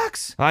 30-something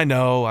jacks. I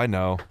know.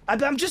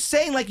 I'm just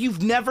saying, like,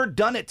 you've never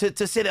done it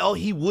to say that,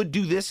 he would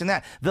do this and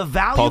that. The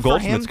value Paul for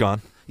Goldschmidt's him,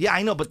 gone. Yeah,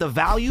 I know, but the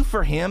value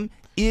for him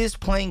is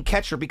playing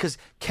catcher because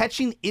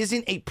catching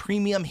isn't a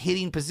premium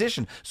hitting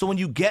position. So when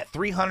you get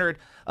 300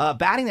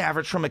 batting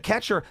average from a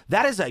catcher,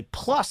 that is a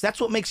plus.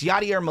 That's what makes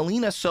Yadier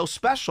Molina so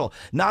special.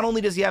 Not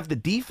only does he have the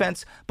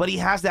defense, but he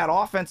has that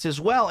offense as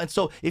well. And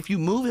so if you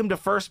move him to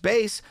first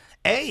base,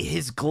 A,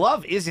 his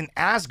glove isn't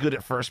as good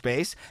at first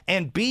base,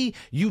 and B,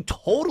 you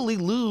totally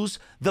lose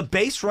the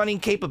base running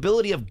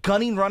capability of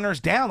gunning runners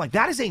down. Like,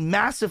 that is a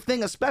massive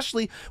thing,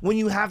 especially when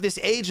you have this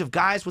age of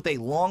guys with a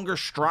longer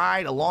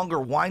stride, a longer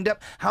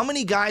windup. How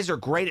many guys are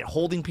great at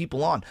holding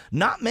people on?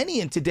 Not many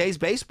in today's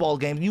baseball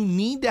game. You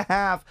need to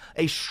have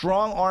a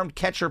strong-armed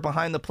catcher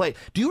behind the plate.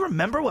 Do you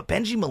remember what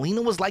Benji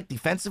Molina was like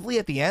defensively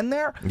at the end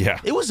there? Yeah.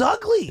 It was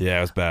ugly. Yeah,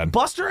 it was bad.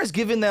 Buster has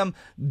given them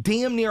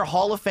damn near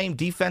Hall of Fame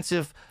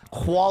defensive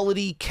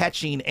quality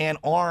catching and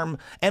arm,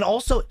 and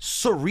also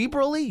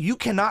cerebrally, you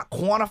cannot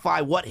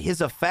quantify what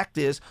his effect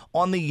is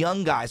on the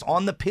young guys,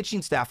 on the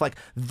pitching staff. Like,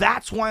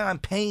 that's why I'm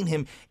paying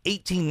him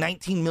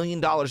 $18-19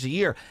 million a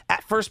year.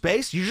 At first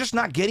base, you're just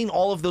not getting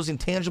all of those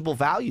intangible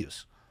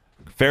values.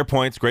 Fair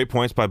points. Great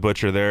points by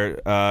Butcher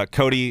there.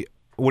 Cody,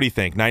 what do you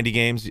think? 90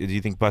 games? Do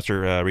you think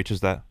Buster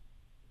reaches that?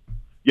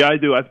 Yeah, I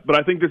do. But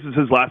I think this is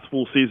his last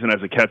full season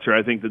as a catcher.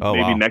 I think that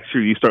maybe next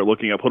year you start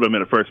looking at put him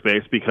in at first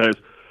base because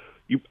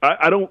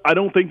I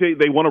don't think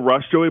they want to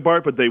rush Joey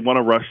Bart, but they want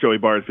to rush Joey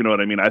Bart, if you know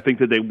what I mean. I think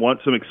that they want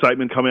some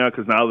excitement coming out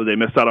because now that they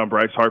missed out on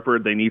Bryce Harper,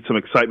 they need some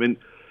excitement.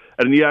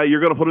 And, yeah, you're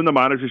going to put in the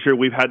minors this year.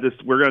 We're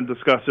going to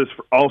discuss this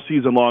for all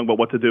season long about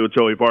what to do with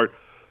Joey Bart.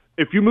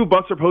 If you move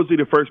Buster Posey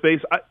to first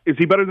base, is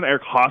he better than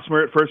Eric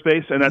Hosmer at first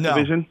base in that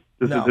division?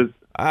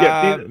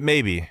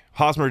 Maybe.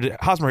 Hosmer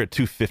hit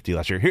 250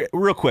 last year. Here,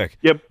 real quick.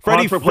 Yep.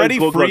 Freddie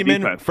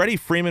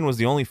Freeman was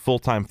the only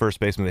full-time first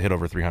baseman that hit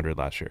over 300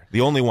 last year.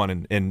 The only one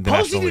in the National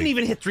League. Posey didn't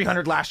even hit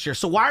 300 last year,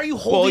 so why are you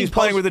holding Well, he's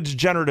playing with a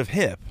degenerative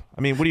hip.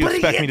 I mean, what do you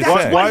expect me to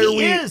that's say? What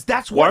he is.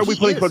 That's what why are we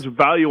putting such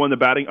value on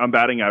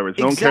batting average?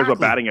 No one cares about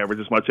batting average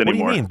as much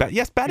anymore. What do you mean?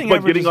 Yes, batting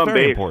average is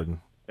very important.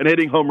 And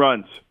hitting home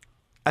runs.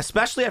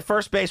 Especially at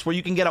first base where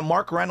you can get a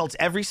Mark Reynolds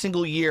every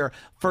single year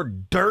for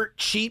dirt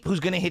cheap who's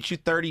going to hit you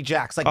 30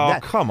 jacks.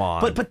 Come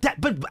on. But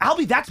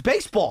Albie, that's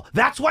baseball.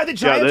 That's why the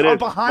Giants are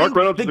behind Mark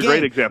Reynolds the is game. A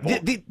great example.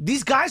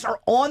 These guys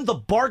are on the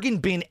bargain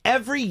bin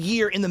every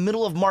year in the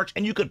middle of March,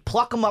 and you could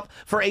pluck them up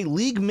for a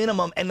league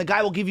minimum, and the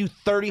guy will give you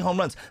 30 home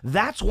runs.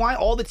 That's why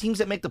all the teams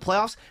that make the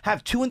playoffs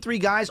have 2 and 3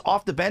 guys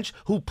off the bench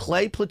who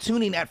play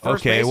platooning at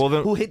first base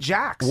who hit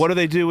jacks. What do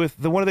they do with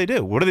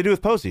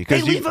Posey?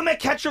 They leave him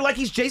at catcher like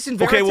he's Jason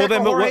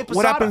Varitek or Jorge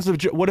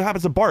Posada. What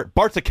happens to Bart?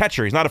 Bart's a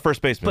catcher. He's not a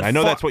first baseman. I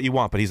know that's what you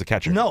want, but he's a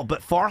catcher. No,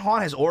 but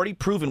Farhan has already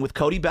proven with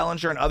Cody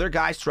Bellinger and other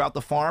guys throughout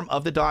the farm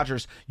of the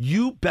Dodgers,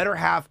 you better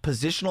have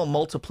positional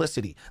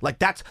multiplicity.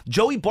 That's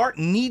Joey Bart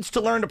needs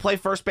to learn to play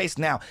first base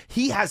now.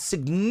 He has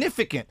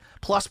significant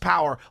plus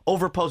power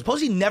over Posey.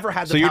 Posey never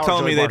had the power. So you're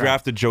telling me they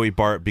drafted Joey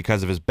Bart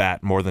because of his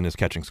bat more than his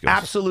catching skills?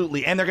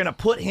 Absolutely, and they're going to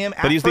put him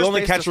at first base. But he's the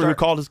only catcher who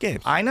called his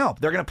games. I know.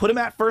 They're going to put him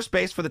at first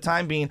base for the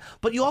time being,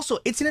 but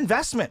it's an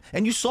investment.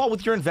 And you saw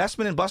with your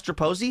investment in Buster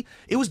Posey,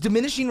 it was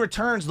diminishing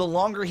returns the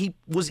longer he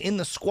was in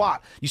the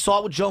squat. You saw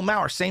it with Joe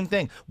Mauer, same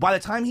thing. By the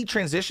time he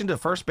transitioned to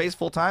first base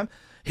full time,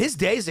 his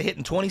days of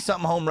hitting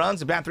 20-something home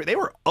runs and batting 3, they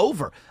were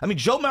over. I mean,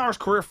 Joe Mauer's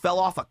career fell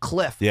off a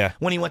cliff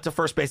when he went to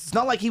first base. It's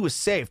not like he was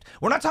saved.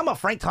 We're not talking about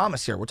Frank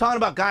Thomas here. We're talking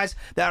about guys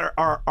that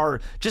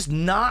are just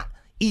not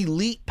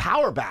elite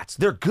power bats.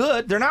 They're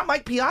good. They're not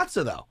Mike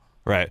Piazza, though.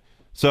 Right.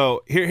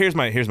 So here's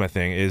my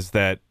thing is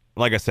that,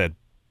 like I said,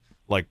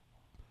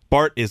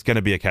 Bart is going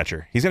to be a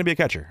catcher. He's going to be a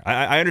catcher.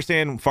 I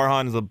understand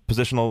Farhan is a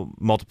positional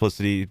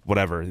multiplicity,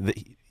 whatever.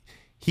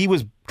 He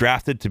was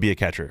drafted to be a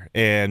catcher,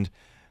 and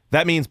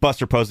that means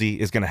Buster Posey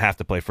is going to have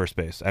to play first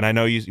base. And I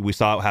know we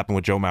saw what happened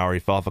with Joe Mauer. He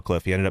fell off a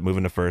cliff. He ended up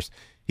moving to first.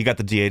 He got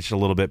the DH a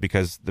little bit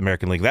because the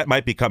American League. That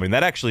might be coming.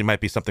 That actually might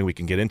be something we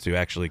can get into,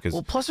 actually.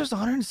 Plus there's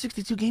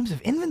 162 games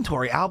of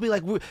inventory. I'll be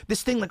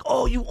this thing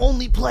you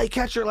only play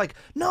catcher.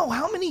 No,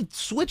 how many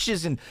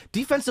switches and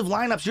defensive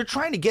lineups? You're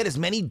trying to get as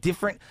many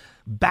different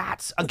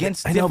bats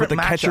against different matchups. I know, but the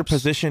catcher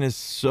position is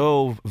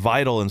so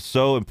vital and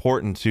so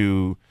important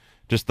to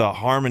just the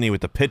harmony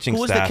with the pitching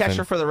staff. Who was the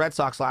catcher for the Red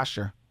Sox last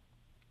year?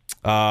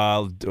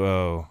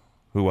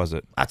 Who was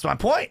it? That's my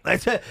point.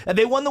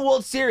 They won the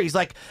World Series.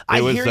 It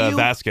was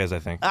Vasquez, I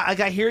think.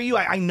 I hear you.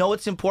 I know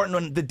it's important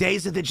on the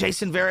days of the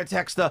Jason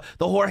Varitek's, the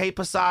Jorge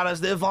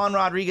Posadas, the Ivan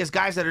Rodriguez,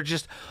 guys that are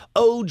just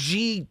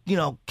OG,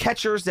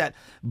 catchers that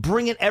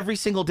bring it every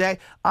single day.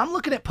 I'm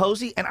looking at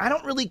Posey, and I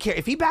don't really care.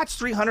 If he bats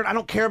 300, I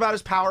don't care about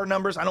his power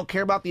numbers. I don't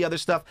care about the other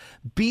stuff.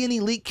 Be an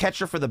elite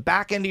catcher for the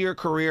back end of your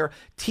career.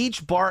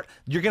 Teach Bart.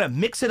 You're going to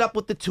mix it up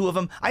with the two of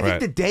them. I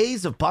think the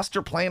days of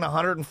Buster playing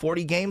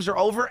 140 games are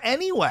over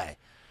anyway.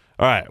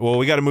 All right, well,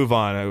 we got to move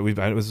on.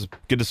 It was a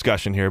good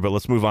discussion here, but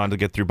let's move on to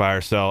get through buy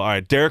or sell. All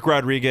right, Derek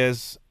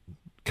Rodriguez,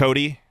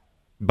 Cody,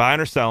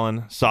 buying or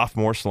selling,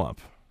 sophomore slump.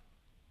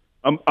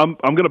 I'm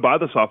going to buy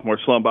the sophomore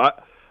slump.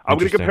 I'm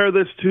going to compare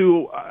this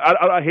to,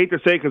 I hate to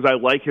say it because I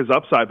like his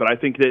upside, but I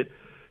think that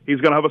he's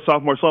going to have a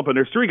sophomore slump. And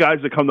there's 3 guys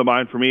that come to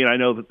mind for me, and I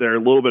know that they're a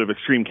little bit of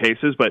extreme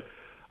cases, but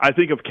I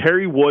think of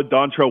Kerry Wood,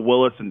 Dontrelle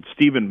Willis, and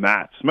Steven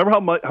Matz. Remember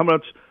how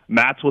much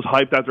Matz was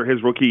hyped after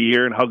his rookie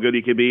year and how good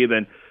he could be?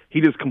 Then he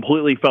just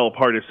completely fell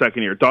apart his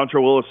second year.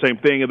 Dontrelle Willis, same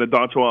thing, and then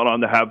Dontrelle went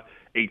on to have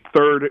his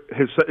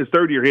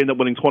third year, he ended up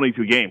winning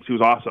 22 games. He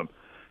was awesome.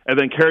 And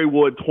then Kerry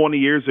Wood, 20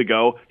 years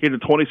ago, he had a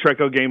 20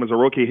 strikeout game as a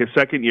rookie. His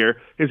second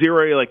year, his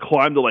ERA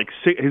climbed to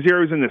his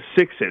ERA was in the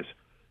 6s.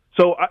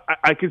 So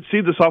I could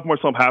see the sophomore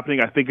slump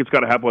happening. I think it's got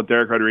to happen with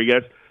Derek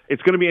Rodriguez.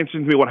 It's going to be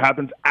interesting to me what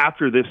happens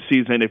after this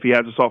season if he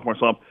has a sophomore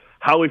slump,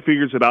 how he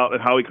figures it out,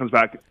 and how he comes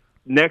back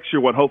next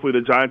year when hopefully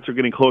the Giants are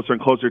getting closer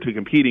and closer to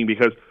competing,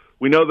 because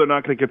we know they're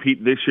not going to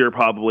compete this year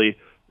probably.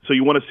 So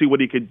you want to see what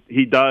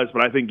he does.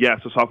 But I think, yes,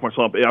 the sophomore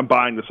slump. I'm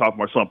buying the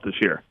sophomore slump this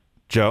year.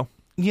 Joe?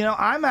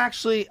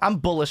 I'm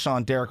bullish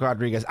on Derek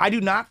Rodriguez. I do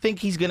not think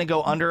he's going to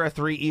go under a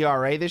 3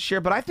 ERA this year,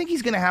 but I think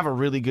he's going to have a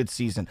really good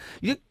season.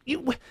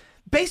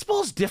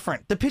 Baseball's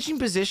different. The pitching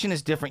position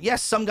is different.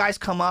 Yes, some guys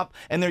come up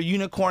and they're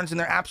unicorns and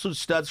they're absolute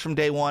studs from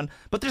day one,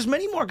 but there's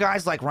many more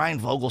guys like Ryan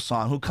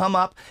Vogelsong who come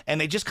up and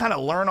they just kind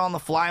of learn on the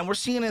fly, and we're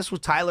seeing this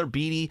with Tyler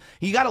Beede.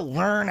 You got to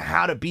learn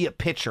how to be a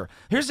pitcher.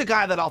 Here's a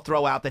guy that I'll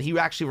throw out that he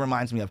actually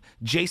reminds me of,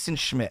 Jason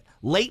Schmidt,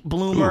 late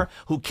bloomer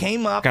who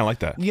came up. Kind of like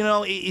that. You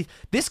know,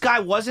 this guy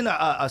wasn't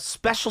a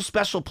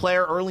special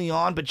player early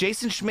on, but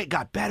Jason Schmidt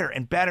got better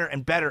and better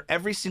and better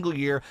every single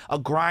year, a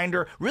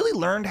grinder, really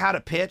learned how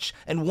to pitch,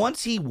 and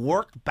once he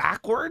worked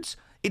backwards,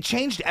 it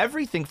changed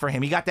everything for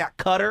him. He got that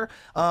cutter.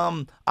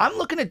 I'm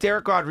looking at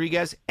Derek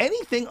Rodriguez.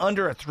 Anything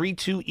under a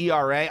 3.2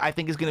 ERA, I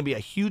think, is going to be a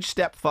huge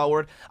step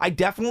forward. I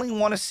definitely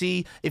want to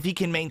see if he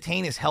can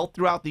maintain his health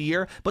throughout the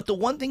year. But the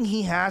one thing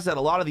he has that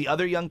a lot of the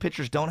other young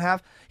pitchers don't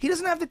have, he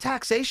doesn't have the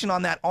taxation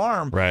on that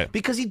arm, right?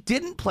 Because he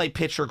didn't play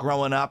pitcher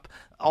growing up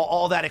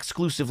all that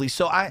exclusively.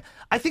 So I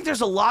think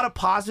there's a lot of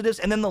positives.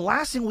 And then the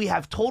last thing we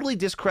have totally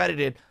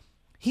discredited,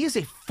 he is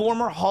a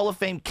former Hall of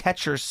Fame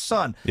catcher's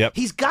son. Yep.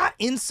 He's got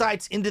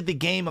insights into the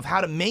game of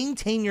how to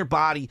maintain your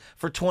body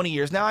for 20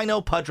 years. Now, I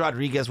know Pudge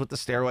Rodriguez with the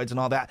steroids and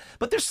all that,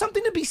 but there's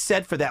something to be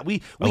said for that.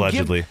 We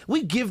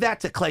give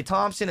that to Klay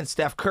Thompson and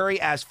Steph Curry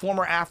as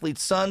former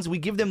athletes' sons. We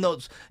give them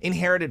those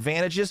inherent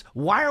advantages.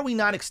 Why are we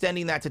not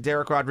extending that to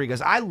Derek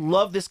Rodriguez? I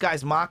love this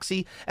guy's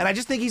moxie, and I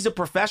just think he's a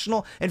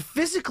professional. And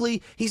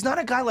physically, he's not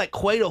a guy like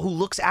Cueto who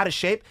looks out of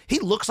shape. He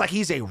looks like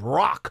he's a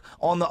rock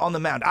on the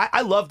mound.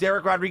 I love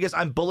Derek Rodriguez.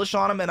 I'm bullish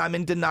on him, and I'm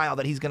in denial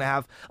that he's going to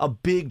have a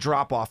big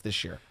drop off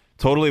this year.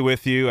 Totally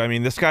with you. I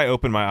mean, this guy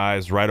opened my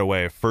eyes right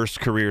away. First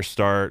career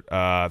start.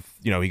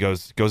 He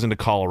goes into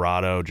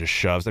Colorado, just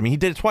shoves. I mean, he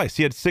did it twice.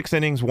 He had 6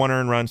 innings, 1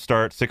 earned run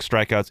start, 6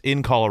 strikeouts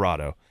in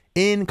Colorado.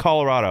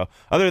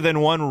 Other than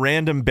one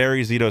random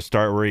Barry Zito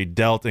start where he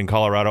dealt in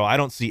Colorado, I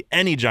don't see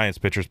any Giants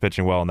pitchers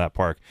pitching well in that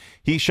park.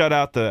 He shut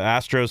out the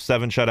Astros,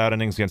 7 shutout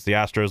innings against the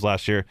Astros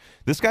last year.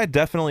 This guy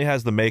definitely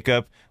has the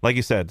makeup. Like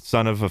you said,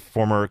 son of a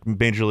former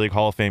Major League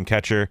Hall of Fame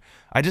catcher.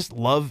 I just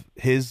love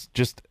his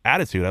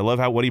attitude. I love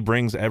what he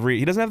brings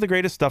he doesn't have the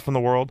greatest stuff in the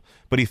world,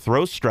 but he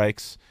throws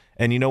strikes,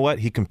 and you know what?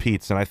 He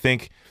competes. And I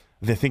think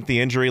the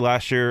injury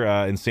last year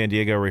in San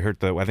Diego where he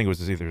hurt I think it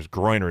was either his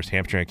groin or his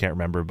hamstring, I can't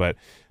remember, but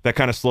that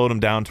kind of slowed him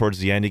down towards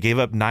the end. He gave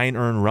up 9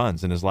 earned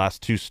runs in his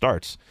last 2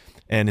 starts,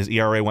 and his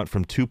ERA went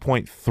from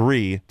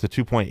 2.3 to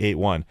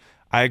 2.81.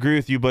 I agree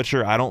with you,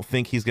 Butcher. I don't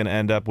think he's going to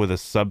end up with a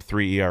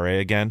sub-3 ERA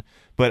again,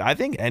 but I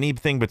think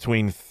anything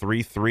between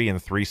 3.3 and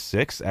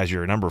 3.6 as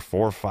your number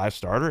 4 or 5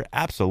 starter,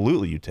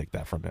 absolutely you take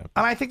that from him.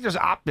 And I think there's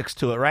optics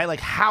to it, right?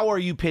 Like, how are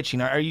you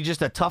pitching? Are you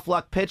just a tough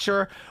luck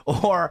pitcher?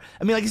 Or,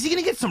 is he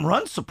going to get some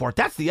run support?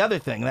 That's the other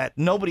thing that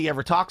nobody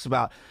ever talks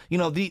about.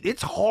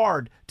 It's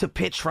hard to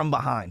pitch from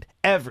behind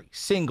every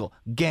single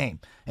game.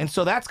 And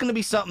so that's going to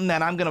be something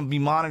that I'm going to be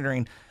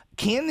monitoring.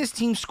 Can this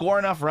team score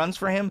enough runs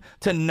for him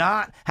to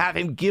not have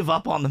him give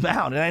up on the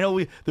mound? And I know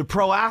they're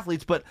pro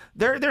athletes, but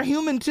they're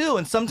human too.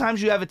 And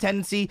sometimes you have a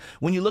tendency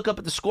when you look up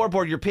at the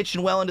scoreboard, you're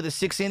pitching well into the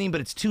 6th inning,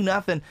 but it's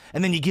 2-0,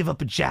 and then you give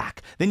up a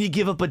jack, then you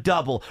give up a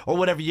double or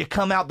whatever. You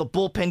come out, the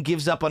bullpen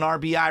gives up an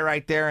RBI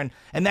right there,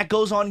 and that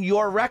goes on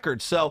your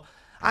record. So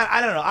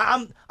I don't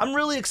know. I'm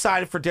really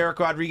excited for Derek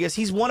Rodriguez.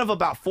 He's one of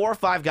about 4 or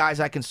 5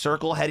 guys I can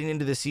circle heading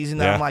into the season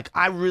that I'm like,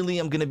 I really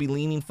am going to be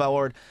leaning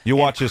forward. You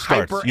watch his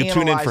starts. You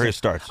tune in for his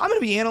starts. I'm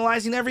going to be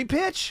analyzing every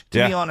pitch,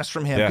 to be honest,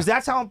 from him, because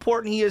that's how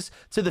important he is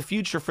to the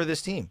future for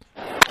this team.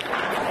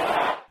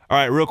 All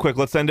right, real quick,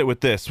 let's end it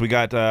with this. We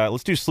got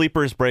let's do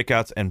sleepers,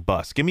 breakouts, and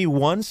busts. Give me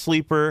 1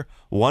 sleeper,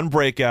 1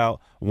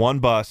 breakout, 1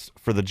 bust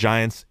for the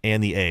Giants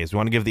and the A's. We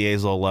want to give the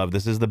A's a little love.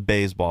 This is the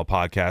baseball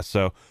podcast,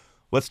 so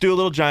let's do a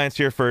little Giants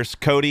here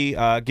first. Cody,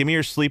 give me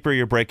your sleeper,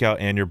 your breakout,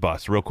 and your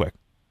bust real quick.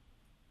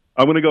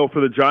 I'm going to go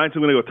for the Giants.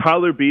 I'm going to go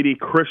Tyler Beede,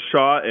 Chris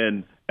Shaw,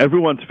 and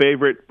everyone's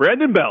favorite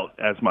Brandon Belt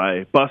as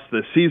my bust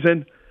this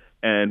season.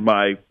 And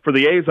for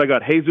the A's, I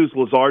got Jesus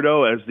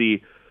Luzardo as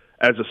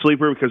a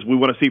sleeper because we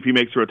want to see if he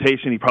makes a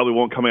rotation. He probably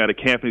won't coming out of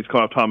camp, and he's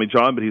calling up Tommy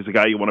John, but he's a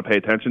guy you want to pay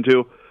attention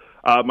to.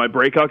 My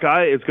breakout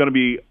guy is going to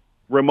be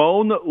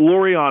Ramon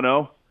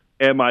Laureano,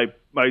 and my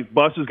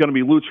bust is going to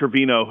be Lou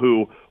Trevino,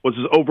 who was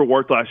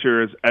overworked last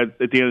year at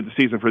the end of the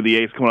season for the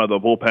A's coming out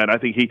of the bullpen. I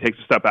think he takes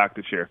a step back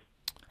this year.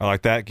 I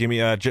like that. Give me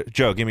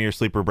Joe. Give me your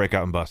sleeper,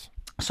 breakout, and bust.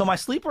 So my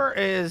sleeper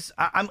is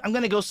I'm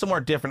going to go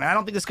somewhere different. I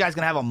don't think this guy's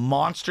going to have a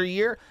monster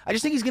year. I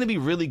just think he's going to be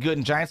really good,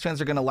 and Giants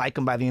fans are going to like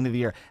him by the end of the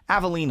year.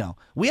 Avellino.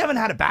 We haven't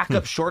had a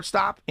backup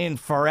shortstop in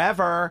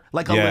forever,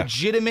 like a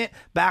legitimate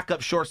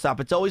backup shortstop.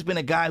 It's always been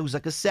a guy who's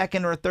like a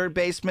second or a third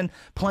baseman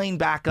playing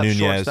backup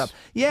shortstop.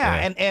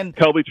 Yeah. And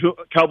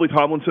Kelby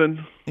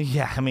Tomlinson.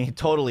 Yeah,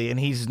 totally. And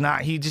he just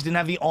didn't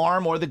have the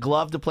arm or the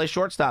glove to play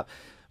shortstop.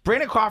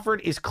 Brandon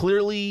Crawford is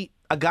clearly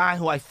a guy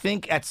who I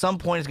think at some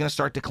point is going to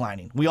start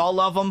declining. We all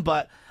love him,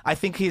 but I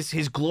think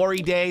his glory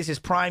days, his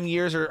prime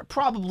years are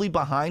probably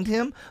behind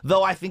him,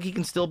 though I think he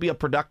can still be a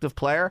productive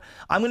player.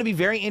 I'm going to be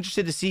very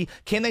interested to see,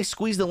 can they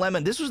squeeze the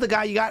lemon? This was the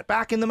guy you got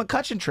back in the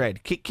McCutchen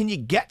trade. Can you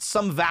get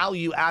some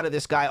value out of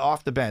this guy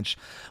off the bench?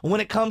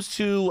 When it comes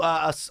to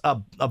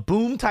a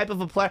boom type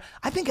of a player,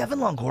 I think Evan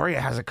Longoria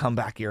has a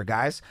comeback year,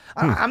 guys.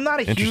 I'm not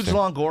a huge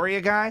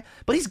Longoria guy,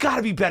 but he's got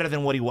to be better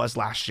than what he was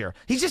last year.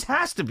 He just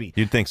has to be.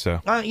 You'd think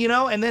so.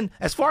 And then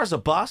as far as a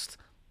bust,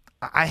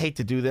 I hate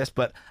to do this,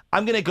 but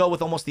I'm going to go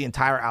with almost the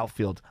entire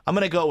outfield. I'm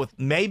going to go with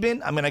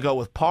Maben. I'm going to go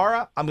with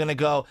Parra. I'm going to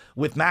go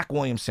with Mac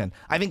Williamson.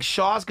 I think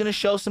Shaw's going to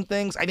show some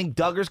things. I think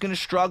Duggar's going to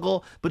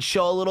struggle, but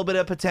show a little bit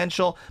of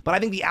potential. But I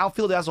think the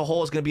outfield as a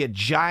whole is going to be a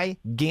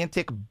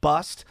gigantic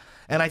bust.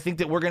 And I think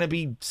that we're going to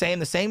be saying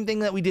the same thing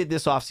that we did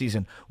this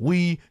offseason.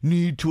 We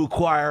need to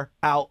acquire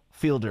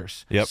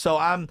outfielders. Yep.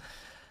 So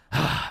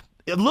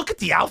look at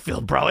the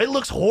outfield, bro. It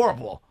looks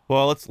horrible.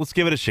 Well, let's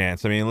give it a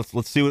chance. I mean,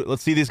 let's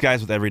see these guys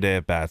with everyday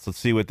at bats. Let's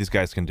see what these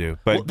guys can do.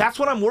 But that's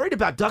what I'm worried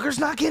about. Duggar's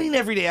not getting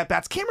everyday at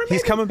bats. Cameron,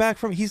 he's coming back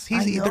from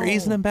they're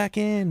easing him back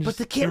in. But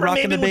the Cameron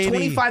Maben with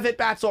 25 at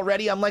bats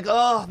already. I'm like,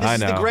 this is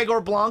the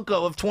Gregor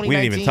Blanco of 2019. We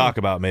didn't even talk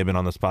about Maben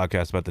on this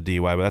podcast about the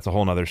DUI, but that's a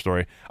whole nother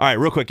story. All right,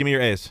 real quick, give me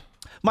your A's.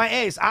 My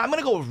A's, I'm going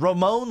to go with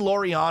Ramon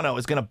Laureano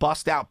is going to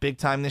bust out big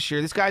time this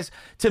year. This guy's,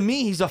 to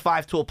me, he's a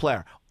 5-tool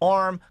player.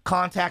 Arm,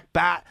 contact,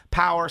 bat,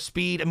 power,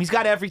 speed. I mean, he's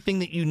got everything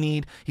that you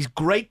need. He's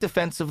great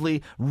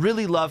defensively.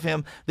 Really love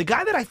him. The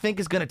guy that I think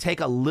is going to take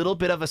a little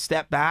bit of a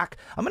step back,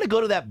 I'm going to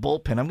go to that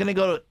bullpen. I'm going to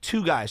go to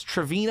two guys,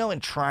 Trevino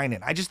and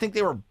Trinan. I just think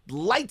they were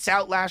lights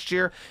out last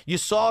year. You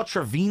saw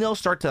Trevino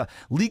start to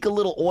leak a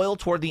little oil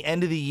toward the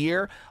end of the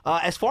year.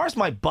 As far as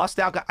my bust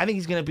out guy, I think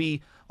he's going to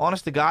be,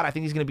 honest to God, I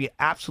think he's going to be an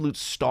absolute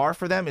star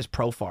for them, is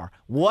Profar.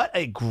 What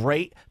a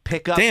great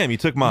pickup. Damn, you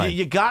took mine.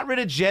 You got rid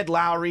of Jed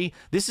Lowry.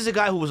 This is a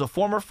guy who was a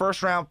former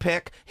first-round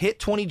pick, hit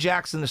 20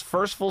 jacks in his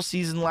first full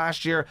season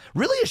last year.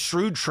 Really a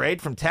shrewd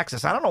trade from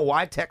Texas. I don't know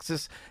why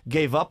Texas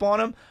gave up on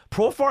him.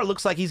 Profar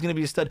looks like he's going to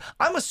be a stud.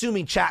 I'm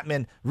assuming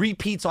Chapman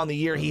repeats on the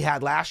year he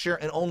had last year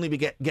and only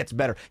gets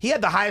better. He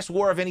had the highest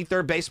WAR of any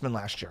third baseman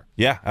last year.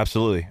 Yeah,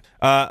 absolutely.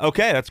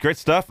 Okay, that's great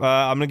stuff.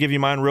 I'm going to give you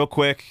mine real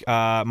quick.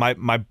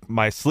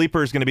 My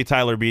sleeper is going to be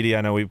Tyler Beede.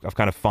 I know I've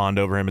kind of fawned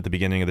over him at the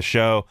beginning of the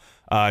show.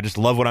 Just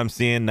love what I'm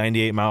seeing.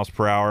 98 miles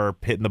per hour,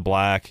 hitting the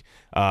black.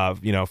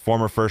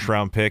 Former first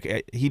round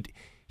pick.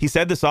 He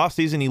said this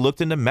offseason he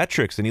looked into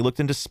metrics and he looked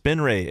into spin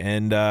rate,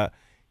 and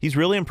he's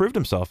really improved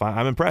himself.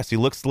 I'm impressed. He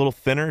looks a little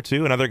thinner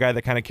too. Another guy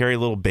that kind of carried a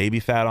little baby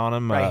fat on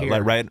him.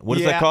 What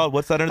is that called?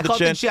 What's that under the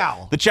chin? The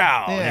jowl. The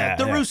jowl. Yeah,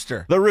 the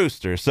rooster. The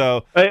rooster.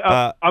 So hey,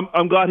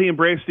 I'm glad he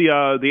embraced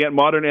the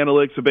modern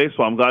analytics of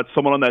baseball. I'm glad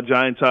someone on that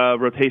Giants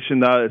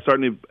rotation is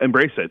starting to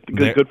embrace it.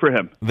 Good for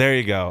him. There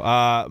you go.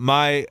 I'm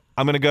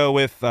going to go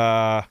with.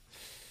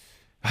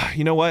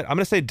 You know what? I'm going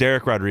to say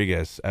Derek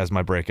Rodriguez as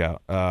my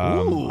breakout.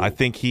 I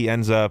think he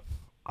ends up.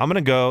 I'm going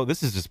to go.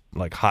 This is just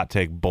like hot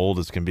take, bold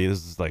as can be. This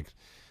is like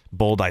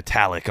bold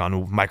italic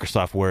on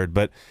Microsoft Word,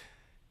 but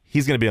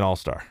he's going to be an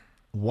all-star.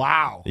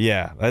 Wow.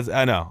 Yeah,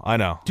 I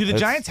know. Do the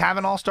Giants have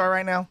an all-star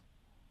right now?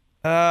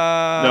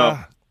 No.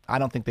 I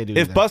don't think they do.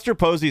 If Buster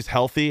Posey's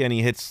healthy and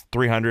he hits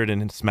 300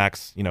 and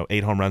smacks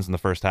 8 home runs in the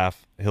first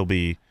half, he'll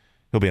be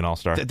an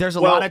all-star. There's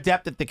a lot of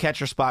depth at the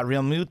catcher spot.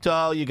 Real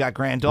Muto, you got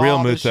Grandal. Real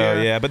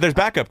Muto, yeah, but there's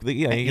backup.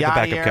 You get the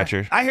backup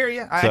catcher. I hear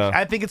you.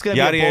 I think it's going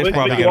to be a Yadier is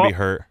probably going to be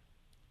hurt.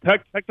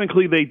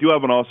 Technically, they do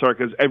have an all-star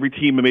because every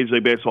team in Major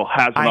League Baseball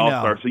has an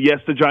all-star. So, yes,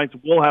 the Giants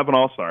will have an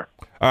all-star.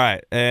 All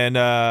right, and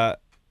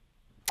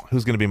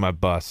who's going to be my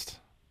bust?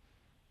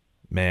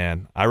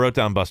 Man, I wrote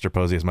down Buster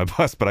Posey as my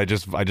bust, but I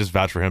just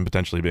vouched for him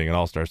potentially being an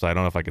all-star, so I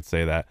don't know if I could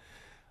say that.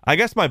 I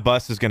guess my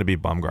bust is going to be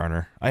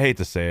Bumgarner. I hate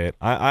to say it.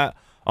 I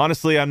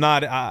honestly, I'm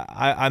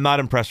not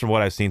impressed from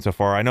what I've seen so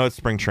far. I know it's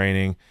spring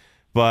training,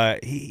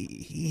 but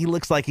he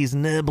looks like he's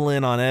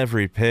nibbling on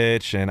every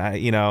pitch, and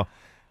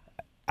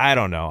I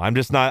don't know. I'm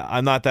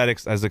not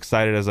that as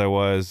excited as I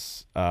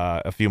was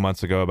a few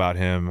months ago about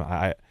him.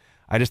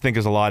 I just think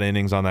there's a lot of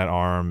innings on that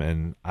arm,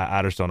 and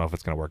I just don't know if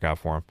it's going to work out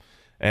for him.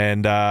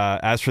 And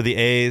as for the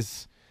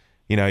A's,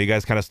 you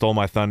guys kind of stole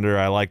my thunder.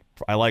 I like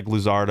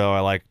Luzardo. I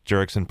like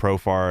Jurickson,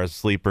 Profar as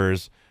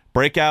sleepers.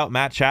 Breakout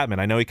Matt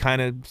Chapman. I know he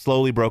kind of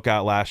slowly broke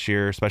out last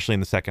year, especially in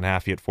the second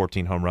half. He had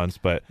 14 home runs,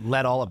 but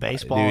led all of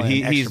baseball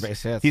and extra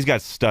base hits. He's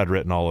got stud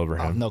written all over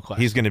him. No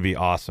question. He's going to be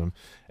awesome.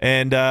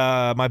 And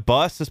my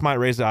bust, this might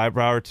raise an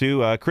eyebrow or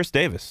two. Chris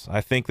Davis. I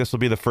think this will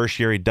be the first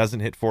year he doesn't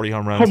hit 40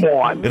 home runs. Come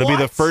on. It'll be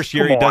the first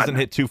year he doesn't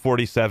hit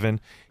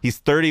 247. He's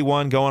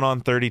 31, going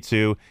on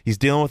 32. He's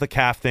dealing with a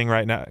calf thing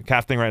right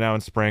now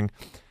in spring.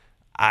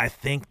 I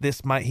think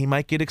he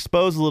might get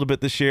exposed a little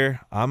bit this year.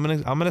 I'm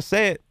gonna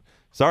say it.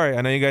 Sorry,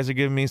 I know you guys are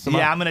giving me some.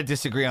 Yeah, I'm going to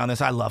disagree on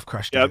this. I love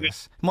Crush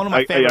Davis. One of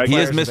my favorite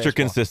players. He is Mr.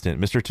 Consistent,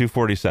 Mr.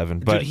 247.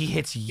 But dude, he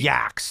hits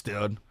yaks,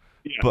 dude.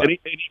 Yeah, But- and he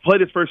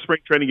played his first spring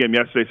training game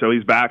yesterday, so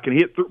he's back, and he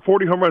hit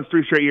 40 home runs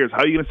 3 straight years. How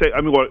are you going to say?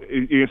 I mean, what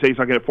you're going to say? He's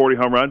not going to hit 40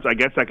 home runs? I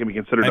guess that can be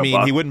considered. I mean, a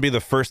bust. he wouldn't be the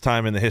first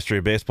time in the history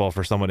of baseball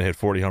for someone to hit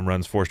 40 home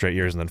runs 4 straight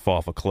years and then fall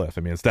off a cliff.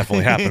 I mean, it's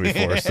definitely happened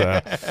before. So,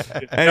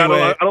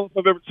 anyway, I don't know if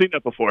I've ever seen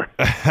that before.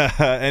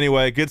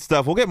 anyway, good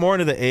stuff. We'll get more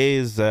into the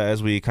A's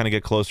as we kind of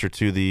get closer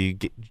to the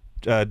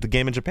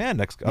game in Japan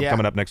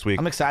coming up next week.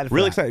 I'm excited for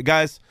really that. excited,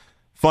 guys.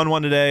 Fun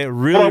one today.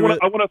 Really, I want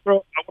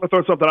to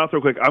throw something out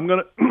real quick. I'm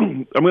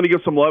gonna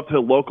give some love to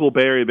local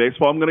Bay Area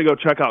baseball. I'm gonna go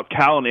check out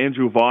Cal and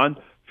Andrew Vaughn,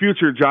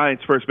 future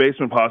Giants first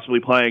baseman, possibly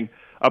playing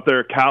up there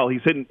at Cal. He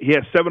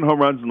has 7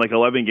 home runs in like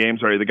 11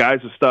 games already. The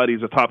guy's a stud.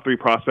 He's a top 3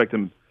 prospect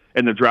in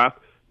the draft.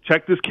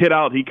 Check this kid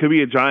out. He could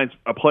be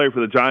a player for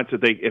the Giants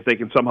if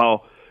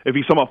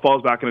he somehow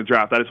falls back in the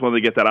draft. I just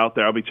wanted to get that out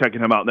there. I'll be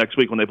checking him out next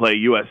week when they play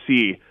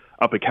USC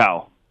up at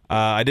Cal.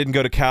 I didn't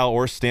go to Cal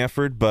or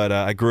Stanford, but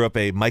I grew up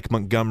a Mike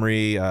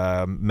Montgomery,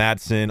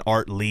 Madsen,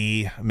 Art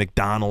Lee,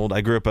 McDonald.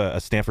 I grew up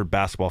a Stanford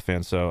basketball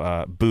fan,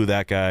 so boo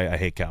that guy. I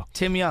hate Cal.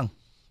 Tim Young.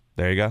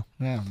 There you go.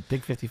 Yeah,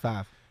 big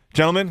 55.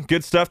 Gentlemen,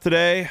 good stuff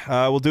today.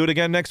 We'll do it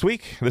again next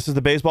week. This is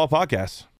the Baseball Podcast.